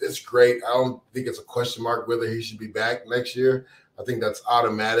it's great. I don't think it's a question mark whether he should be back next year. I think that's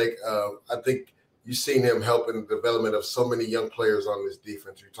automatic. I think you've seen him help in the development of so many young players on this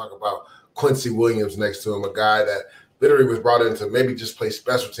defense. You talk about Quincy Williams next to him, a guy that literally was brought in to maybe just play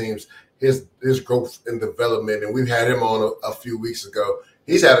special teams, his growth and development. And we've had him on a few weeks ago.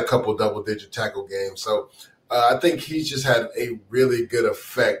 He's had a couple double-digit tackle games. So I think he's just had a really good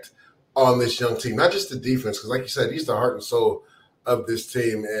effect on this young team, not just the defense, because like you said, he's the heart and soul of this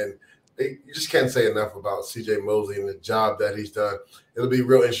team. And you just can't say enough about C.J. Mosley and the job that he's done. It'll be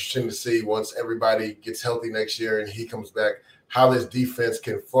real interesting to see once everybody gets healthy next year and he comes back, how this defense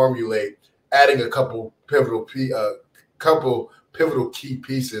can formulate, adding a couple pivotal key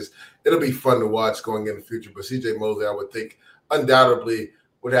pieces. It'll be fun to watch going in the future. But C.J. Mosley, I would think, undoubtedly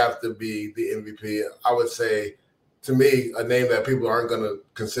would have to be the MVP. I would say, to me, a name that people aren't going to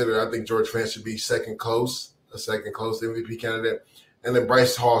consider, I think George Fant should be a second close MVP candidate. And then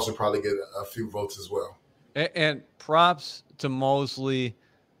Bryce Hall should probably get a few votes as well. And props to Mosley.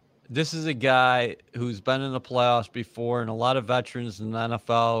 This is a guy who's been in the playoffs before, and a lot of veterans in the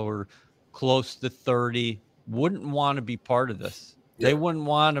NFL who are close to 30 wouldn't want to be part of this. Yeah. They wouldn't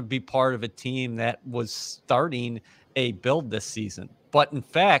want to be part of a team that was starting a build this season. But in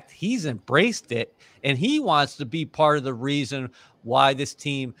fact, he's embraced it, and he wants to be part of the reason why this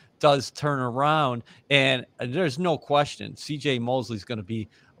team does turn around. And there's no question C.J. Mosley's going to be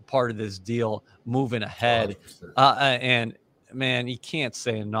a part of this deal moving ahead. And man, you can't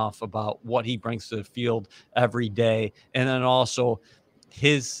say enough about what he brings to the field every day. And then also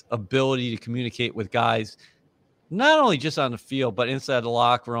his ability to communicate with guys, not only just on the field, but inside the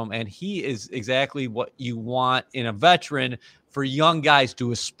locker room. And he is exactly what you want in a veteran for young guys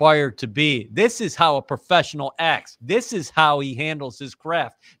to aspire to be. This is how a professional acts. This is how he handles his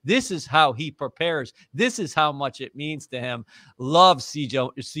craft. This is how he prepares. This is how much it means to him. Love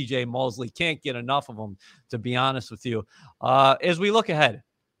CJ Mosley. Can't get enough of him, to be honest with you. As we look ahead,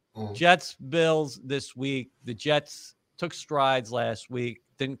 Jets, Bills this week. The Jets took strides last week,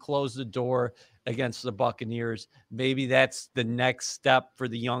 didn't close the door against the Buccaneers. Maybe that's the next step for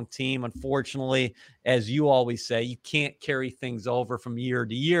the young team. Unfortunately, as you always say, you can't carry things over from year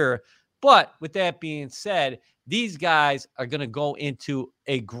to year. But with that being said, these guys are going to go into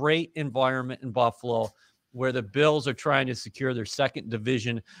a great environment in Buffalo where the Bills are trying to secure their second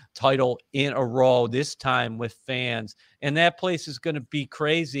division title in a row, this time with fans. And that place is going to be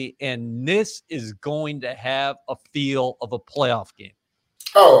crazy. And this is going to have a feel of a playoff game.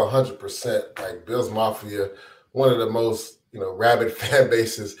 Oh, 100%. Like Bills Mafia, one of the most, rabid fan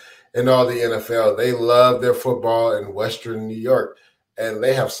bases in all the NFL. They love their football in Western New York, and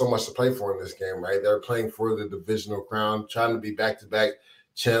they have so much to play for in this game, right? They're playing for the divisional crown, trying to be back-to-back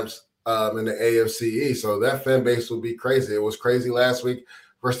champs in the AFC East. So that fan base will be crazy. It was crazy last week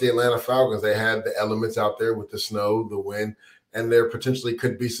versus the Atlanta Falcons. They had the elements out there with the snow, the wind, and there potentially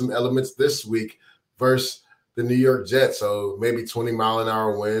could be some elements this week versus the New York Jets. So maybe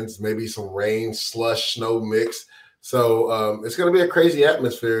 20-mile-an-hour winds, maybe some rain, slush, snow mix. So it's going to be a crazy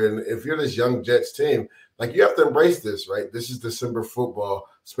atmosphere. And if you're this young Jets team, like you have to embrace this, right? This is December football,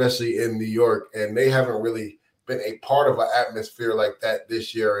 especially in New York. And they haven't really been a part of an atmosphere like that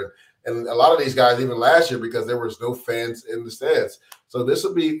this year. And a lot of these guys, even last year, because there was no fans in the stands. So this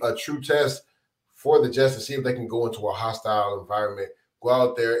will be a true test for the Jets to see if they can go into a hostile environment, go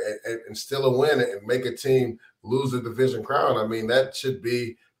out there and still a win and make a team lose the division crown. I mean, that should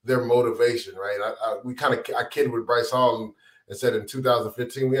be their motivation, right? I kidded with Bryce Hall and said in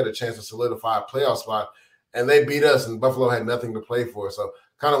 2015 we had a chance to solidify a playoff spot, and they beat us, and Buffalo had nothing to play for. So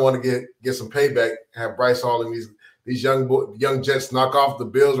kind of want to get some payback, have Bryce Hall and these young Jets knock off the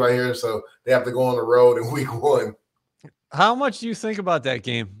Bills right here, so they have to go on the road in week 1. How much do you think about that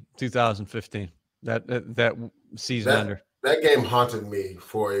game, 2015, that season ender? That game haunted me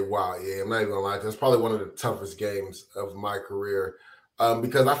for a while. Yeah, I'm not even gonna lie. That's probably one of the toughest games of my career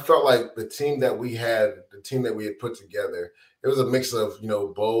because I felt like the team that we had put together, it was a mix of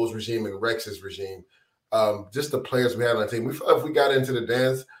Bo's regime and Rex's regime. Just the players we had on the team. We felt if we got into the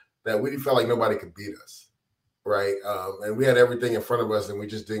dance that we felt like nobody could beat us. Right. And we had everything in front of us and we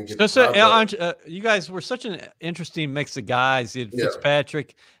just didn't get you guys were such an interesting mix of guys. You had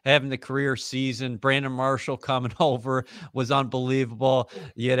Fitzpatrick having the career season, Brandon Marshall coming over was unbelievable.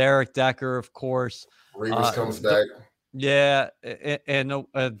 You had Eric Decker, of course. Reeves comes back. Yeah. And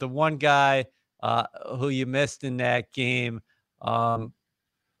the one guy who you missed in that game, who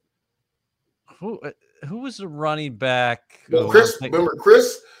was the running back? Well, Chris, remember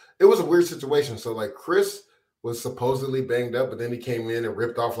Chris? It was a weird situation. So like Chris was supposedly banged up, but then he came in and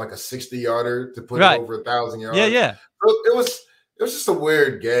ripped off like a 60-yarder to put it over 1,000 yards. Yeah. It was just a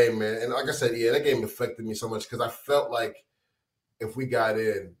weird game, man. And like I said, that game affected me so much because I felt like if we got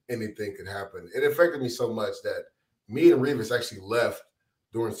in, anything could happen. It affected me so much that me and Reeves actually left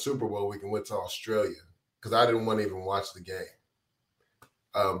during Super Bowl week and went to Australia because I didn't want to even watch the game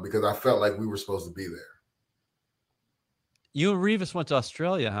because I felt like we were supposed to be there. You and Reeves went to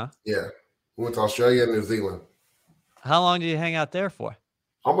Australia, huh? Yeah. We went to Australia and New Zealand. How long did you hang out there for?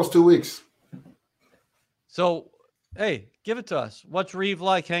 Almost 2 weeks. So, hey, give it to us. What's Reeve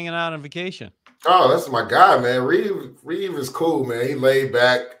like hanging out on vacation? Oh, that's my guy, man. Reeve is cool, man. He laid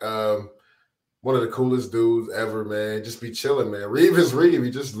back. One of the coolest dudes ever, man. Just be chilling, man. Reeve is Reeve.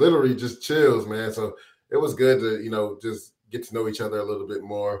 He just literally just chills, man. So it was good to, just get to know each other a little bit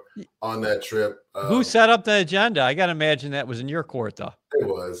more on that trip. Who set up the agenda? I got to imagine that was in your court, though. It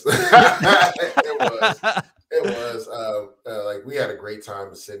was. It was. Like we had a great time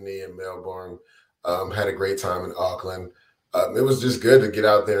in Sydney and Melbourne. Had a great time in Auckland. It was just good to get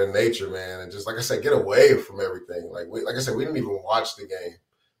out there in nature, man, and just like I said, get away from everything. Like I said, we didn't even watch the game.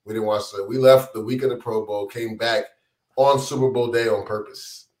 We didn't watch we left the week of the Pro Bowl, came back on Super Bowl day on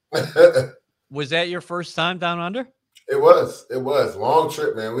purpose. Was that your first time down under? It was. Long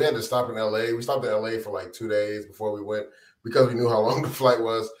trip, man. We had to stop in LA. We stopped in LA for like 2 days before we went because we knew how long the flight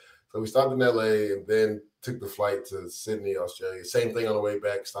was. So we stopped in LA and then took the flight to Sydney, Australia. Same thing on the way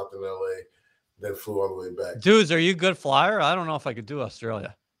back, stopped in LA, then flew all the way back. Dudes, are you a good flyer? I don't know if I could do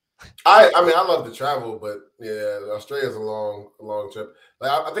Australia. I mean, I love to travel, but yeah, Australia's a long trip.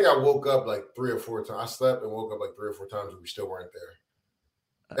 Like I think I woke up like 3 or 4 times. I slept and woke up like 3 or 4 times and we still weren't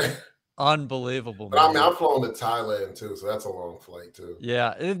there. Unbelievable. But I mean, I'm flying to Thailand too, so that's a long flight too.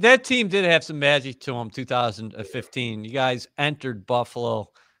 Yeah, that team did have some magic to them. 2015, you guys entered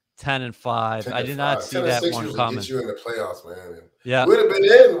Buffalo 10-5. I did not see that one coming. Get you in the playoffs, man. Yeah, we'd have been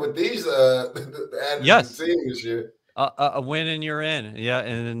in with these team this year. A win and you're in. Yeah,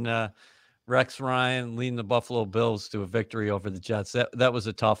 and Rex Ryan leading the Buffalo Bills to a victory over the Jets. That was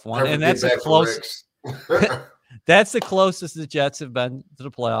a tough one, and that's a close. That's the closest the Jets have been to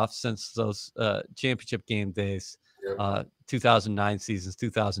the playoffs since those championship game days, 2009 seasons,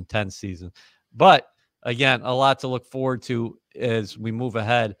 2010 season. But again, a lot to look forward to as we move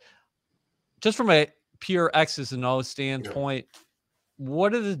ahead. Just from a pure X's and O's standpoint,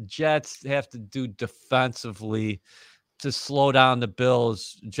 what do the Jets have to do defensively to slow down the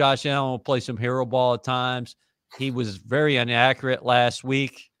Bills? Josh Allen will play some hero ball at times. He was very inaccurate last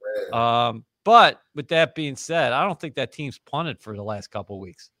week. But with that being said, I don't think that team's punted for the last couple of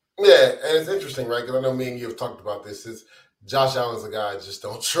weeks. Yeah, and it's interesting, right? Because I know me and you have talked about this. Is Josh Allen's a guy I just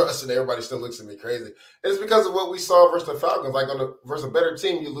don't trust, and everybody still looks at me crazy. And it's because of what we saw versus the Falcons. Like versus a better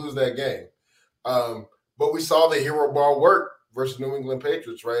team, you lose that game. But we saw the hero ball work versus New England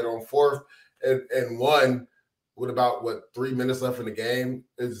Patriots, right? On 4th and 1 with about, 3 minutes left in the game.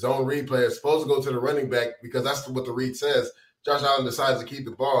 His zone read play is supposed to go to the running back because that's what the read says. Josh Allen decides to keep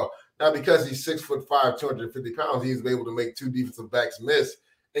the ball. Now, because he's 6'5", 250 pounds, he's able to make 2 defensive backs miss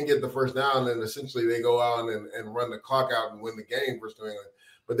and get the first down. And essentially they go out and run the clock out and win the game versus New England.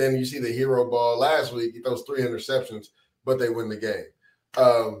 But then you see the hero ball last week. He throws 3 interceptions, but they win the game.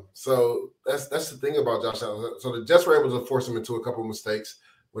 So that's the thing about Josh Allen. So the Jets were able to force him into a couple of mistakes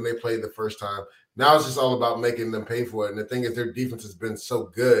when they played the first time. Now it's just all about making them pay for it. And the thing is, their defense has been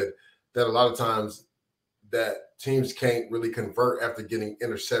so good that a lot of times that teams can't really convert after getting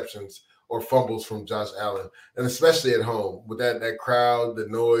interceptions or fumbles from Josh Allen, and especially at home with that crowd, the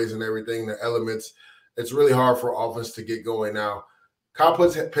noise and everything, the elements. It's really hard for offense to get going now. Kyle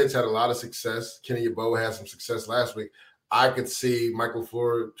Pitts had a lot of success. Kenny Yeboah had some success last week. I could see Michael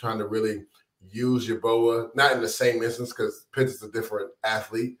LaFleur trying to really use Yeboah, not in the same instance because Pitts is a different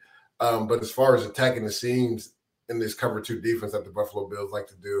athlete, but as far as attacking the seams in this cover 2 defense that the Buffalo Bills like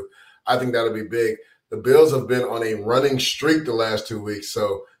to do, I think that'll be big. The Bills have been on a running streak the last 2 weeks,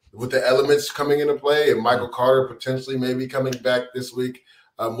 so with the elements coming into play and Michael Carter potentially maybe coming back this week,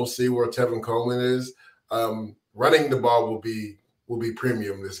 we'll see where Tevin Coleman is. Running the ball will be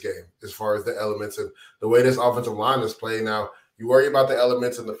premium this game as far as the elements and the way this offensive line is playing now. You worry about the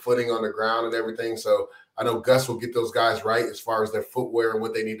elements and the footing on the ground and everything. So I know Gus will get those guys right as far as their footwear and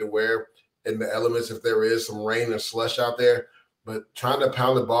what they need to wear and the elements if there is some rain or slush out there. But trying to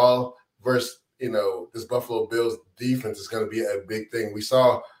pound the ball versus, this Buffalo Bills defense is going to be a big thing. We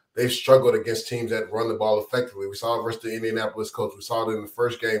saw they've struggled against teams that run the ball effectively. We saw it versus the Indianapolis Colts. We saw it in the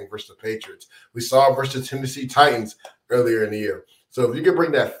first game versus the Patriots. We saw it versus the Tennessee Titans earlier in the year. So if you can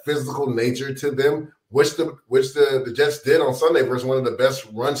bring that physical nature to them, which the Jets did on Sunday versus one of the best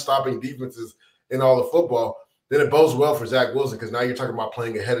run-stopping defenses in all of football, then it bodes well for Zach Wilson because now you're talking about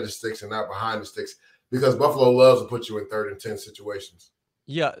playing ahead of the sticks and not behind the sticks because Buffalo loves to put you in 3rd and 10 situations.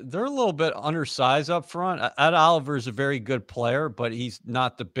 Yeah, they're a little bit undersized up front. Ed Oliver is a very good player, but he's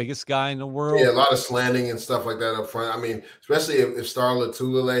not the biggest guy in the world. Yeah, a lot of slanting and stuff like that up front. I mean, especially if Star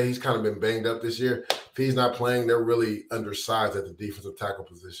Lotulelei, he's kind of been banged up this year. If he's not playing, they're really undersized at the defensive tackle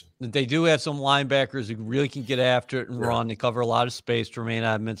position. They do have some linebackers who really can get after it and run. They cover a lot of space. Jermaine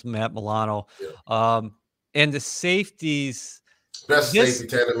Edmonds, Matt Milano. Yeah. And the safeties. Best safety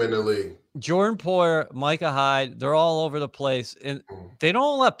tandem in the league. Jordan Poyer, Micah Hyde, they're all over the place. And they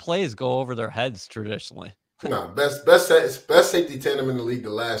don't let plays go over their heads traditionally. No, best safety tandem in the league the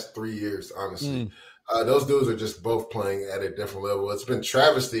last 3 years, honestly. Those dudes are just both playing at a different level. It's been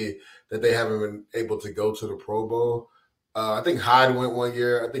travesty that they haven't been able to go to the Pro Bowl. I think Hyde went 1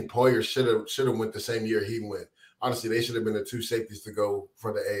 year. I think Poyer should have went the same year he went. Honestly, they should have been the 2 safeties to go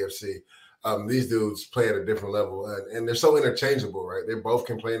for the AFC. These dudes play at a different level, and they're so interchangeable, right? They both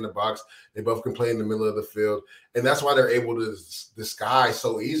can play in the box. They both can play in the middle of the field, and that's why they're able to disguise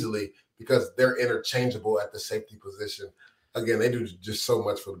so easily because they're interchangeable at the safety position. Again, they do just so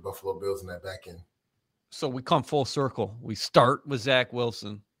much for the Buffalo Bills in that back end. So we come full circle. We start with Zach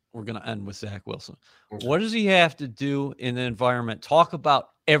Wilson. We're going to end with Zach Wilson. Okay. What does he have to do in the environment? Talk about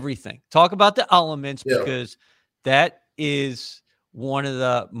everything. Talk about the elements because that is one of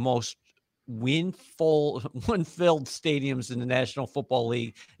the most wind-filled stadiums in the National Football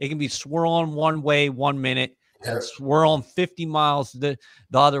League. It can be swirling one way 1 minute and swirling 50 miles the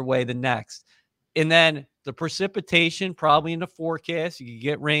other way the next. And then the precipitation probably in the forecast. You could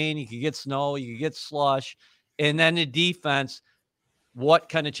get rain, you could get snow, you could get slush. And then the defense, what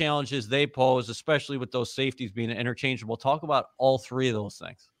kind of challenges they pose, especially with those safeties being interchangeable. Talk about all 3 of those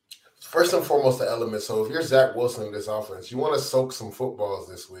things. First and foremost, the elements. So if you're Zach Wilson in this offense, you want to soak some footballs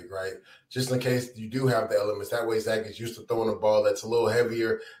this week, right? Just in case you do have the elements. That way Zach is used to throwing a ball that's a little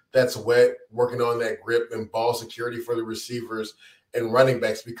heavier, that's wet, working on that grip and ball security for the receivers and running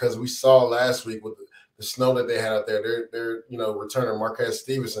backs because we saw last week with the snow that they had out there, their returner, Marquez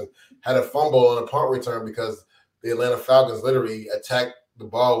Stevenson, had a fumble on a punt return because the Atlanta Falcons literally attacked the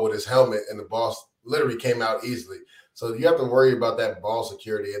ball with his helmet and the ball literally came out easily. So you have to worry about that ball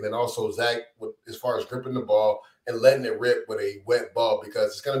security. And then also Zach, as far as gripping the ball and letting it rip with a wet ball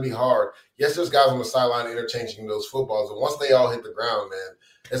because it's going to be hard. Yes, there's guys on the sideline interchanging those footballs. And once they all hit the ground, man,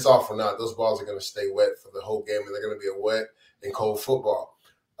 it's all for naught. Those balls are going to stay wet for the whole game, and they're going to be a wet and cold football.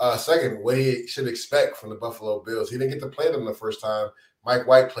 Second, what he should expect from the Buffalo Bills. He didn't get to play them the first time. Mike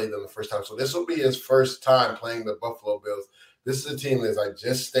White played them the first time. So this will be his first time playing the Buffalo Bills. This is a team, as I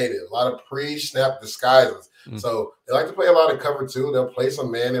just stated, a lot of pre-snap disguises. So they like to play a lot of cover two. They'll play some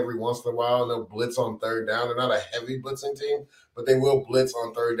man every once in a while, and they'll blitz on third down. They're not a heavy blitzing team, but they will blitz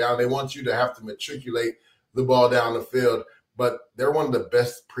on third down. They want you to have to matriculate the ball down the field, but they're one of the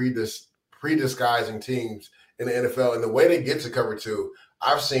best pre-disguising teams in the NFL. And the way they get to cover two,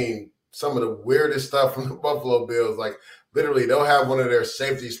 I've seen some of the weirdest stuff from the Buffalo Bills. Like, literally, they'll have one of their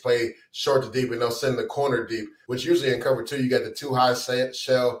safeties play short to deep, and they'll send the corner deep, which usually in cover two, you got the too high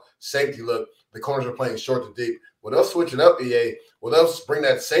shell safety look. The corners are playing short to deep. Well, they'll switch it up, EA. Well, they'll bring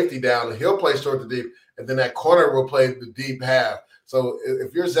that safety down, and he'll play short to deep, and then that corner will play the deep half. So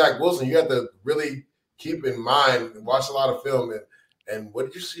if you're Zach Wilson, you have to really keep in mind and watch a lot of film. And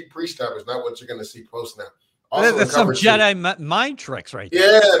what you see pre-snap is not what you're going to see post-snap. That's some Jedi mind tricks right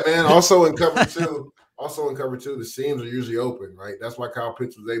there. Yeah, man. Also in cover two. The seams are usually open, right? That's why Kyle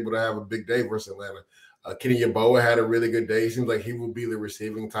Pitts was able to have a big day versus Atlanta. Kenny Yeboah had a really good day. He seems like he will be the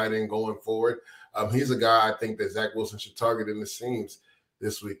receiving tight end going forward. He's a guy I think that Zach Wilson should target in the seams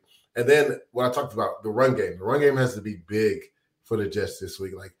this week. And then what I talked about, the run game. The run game has to be big for the Jets this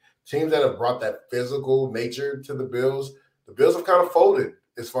week. Like teams that have brought that physical nature to the Bills have kind of folded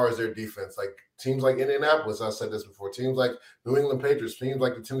as far as their defense. Like teams like Indianapolis, I said this before, teams like New England Patriots, teams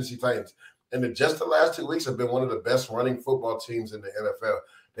like the Tennessee Titans. And the Jets the last 2 weeks have been one of the best running football teams in the NFL.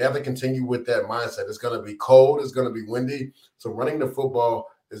 They have to continue with that mindset. It's going to be cold. It's going to be windy. So running the football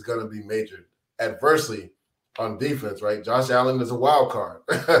is going to be major. Adversely, on defense, right? Josh Allen is a wild card.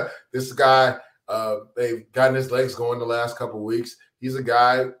 This guy, they've gotten his legs going the last couple of weeks. He's a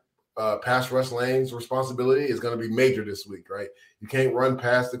guy, pass rush lane's responsibility is going to be major this week, right? You can't run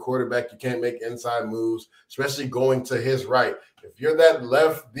past the quarterback. You can't make inside moves, especially going to his right. If you're that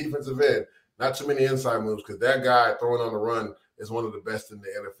left defensive end, not too many inside moves because that guy throwing on the run is one of the best in the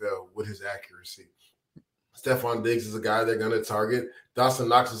NFL with his accuracy. Stephon Diggs is a guy they're going to target. Dawson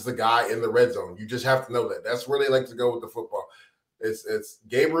Knox is the guy in the red zone. You just have to know that. That's where they like to go with the football. It's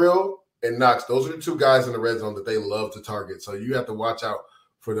Gabriel and Knox. Those are the two guys in the red zone that they love to target. So you have to watch out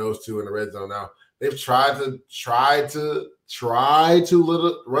for those two in the red zone. Now, they've tried to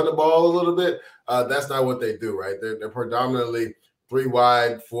run the ball a little bit. That's not what they do, right? They're predominantly 3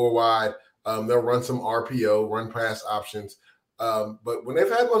 wide, 4 wide. They'll run some RPO, run pass options. But when they've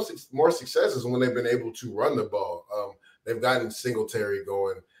had more successes when they've been able to run the ball, they've gotten Singletary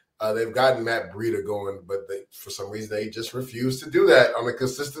going. They've gotten Matt Breida going, but for some reason they just refuse to do that on a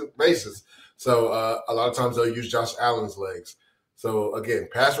consistent basis. So a lot of times they'll use Josh Allen's legs. So again,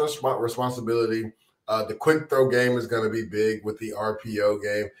 pass responsibility. The quick throw game is going to be big with the RPO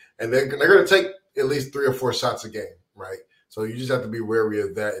game, and they're going to take at least 3 or 4 shots a game, right? So you just have to be wary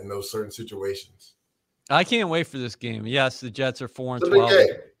of that in those certain situations. I can't wait for this game. Yes, the Jets are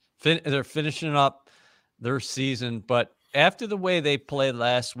 4-12. They're finishing up their season, but after the way they played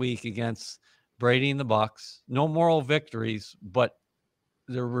last week against Brady and the Bucs, no moral victories, but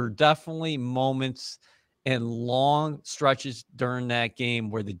there were definitely moments and long stretches during that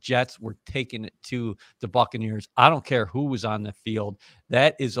game where the Jets were taking it to the Buccaneers. I don't care who was on the field.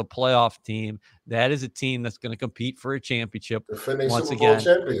 That is a playoff team. That is a team that's going to compete for a championship. Defending Super Bowl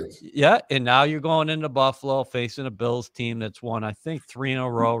champions. Yeah, and now you're going into Buffalo facing a Bills team that's won, I think, 3 in a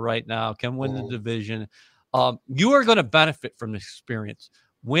row right now, can win the division. You are going to benefit from this experience.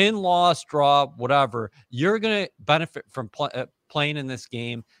 Win, loss, draw, whatever. You're going to benefit from playing in this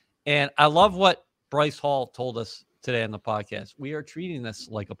game. And I love what Bryce Hall told us today on the podcast. We are treating this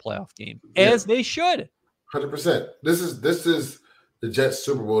like a playoff game, as they should. 100%. This is the Jets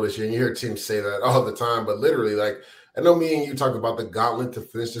Super Bowl this year, and you hear teams say that all the time. But literally, like I know me and you talk about the gauntlet to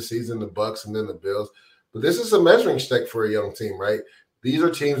finish the season, the Bucs and then the Bills. But this is a measuring stick for a young team, right? These are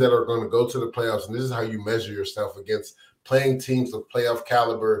teams that are going to go to the playoffs, and this is how you measure yourself against playing teams of playoff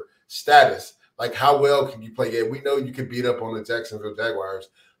caliber status. Like how well can you play? Yeah, we know you can beat up on the Jacksonville Jaguars.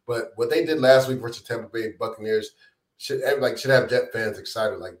 But what they did last week versus Tampa Bay Buccaneers should have Jet fans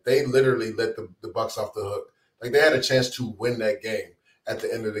excited. Like they literally let the Bucs off the hook. Like they had a chance to win that game at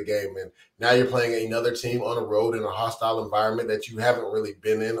the end of the game. And now you're playing another team on the road in a hostile environment that you haven't really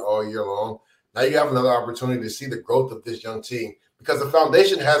been in all year long. Now you have another opportunity to see the growth of this young team because the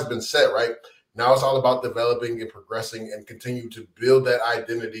foundation has been set, right? Now it's all about developing and progressing and continue to build that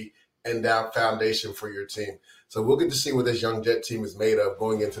identity and that foundation for your team. So we'll get to see what this young Jet team is made of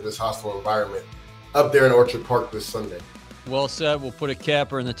going into this hostile environment up there in Orchard Park this Sunday. Well said. We'll put a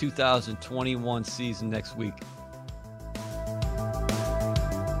capper in the 2021 season next week.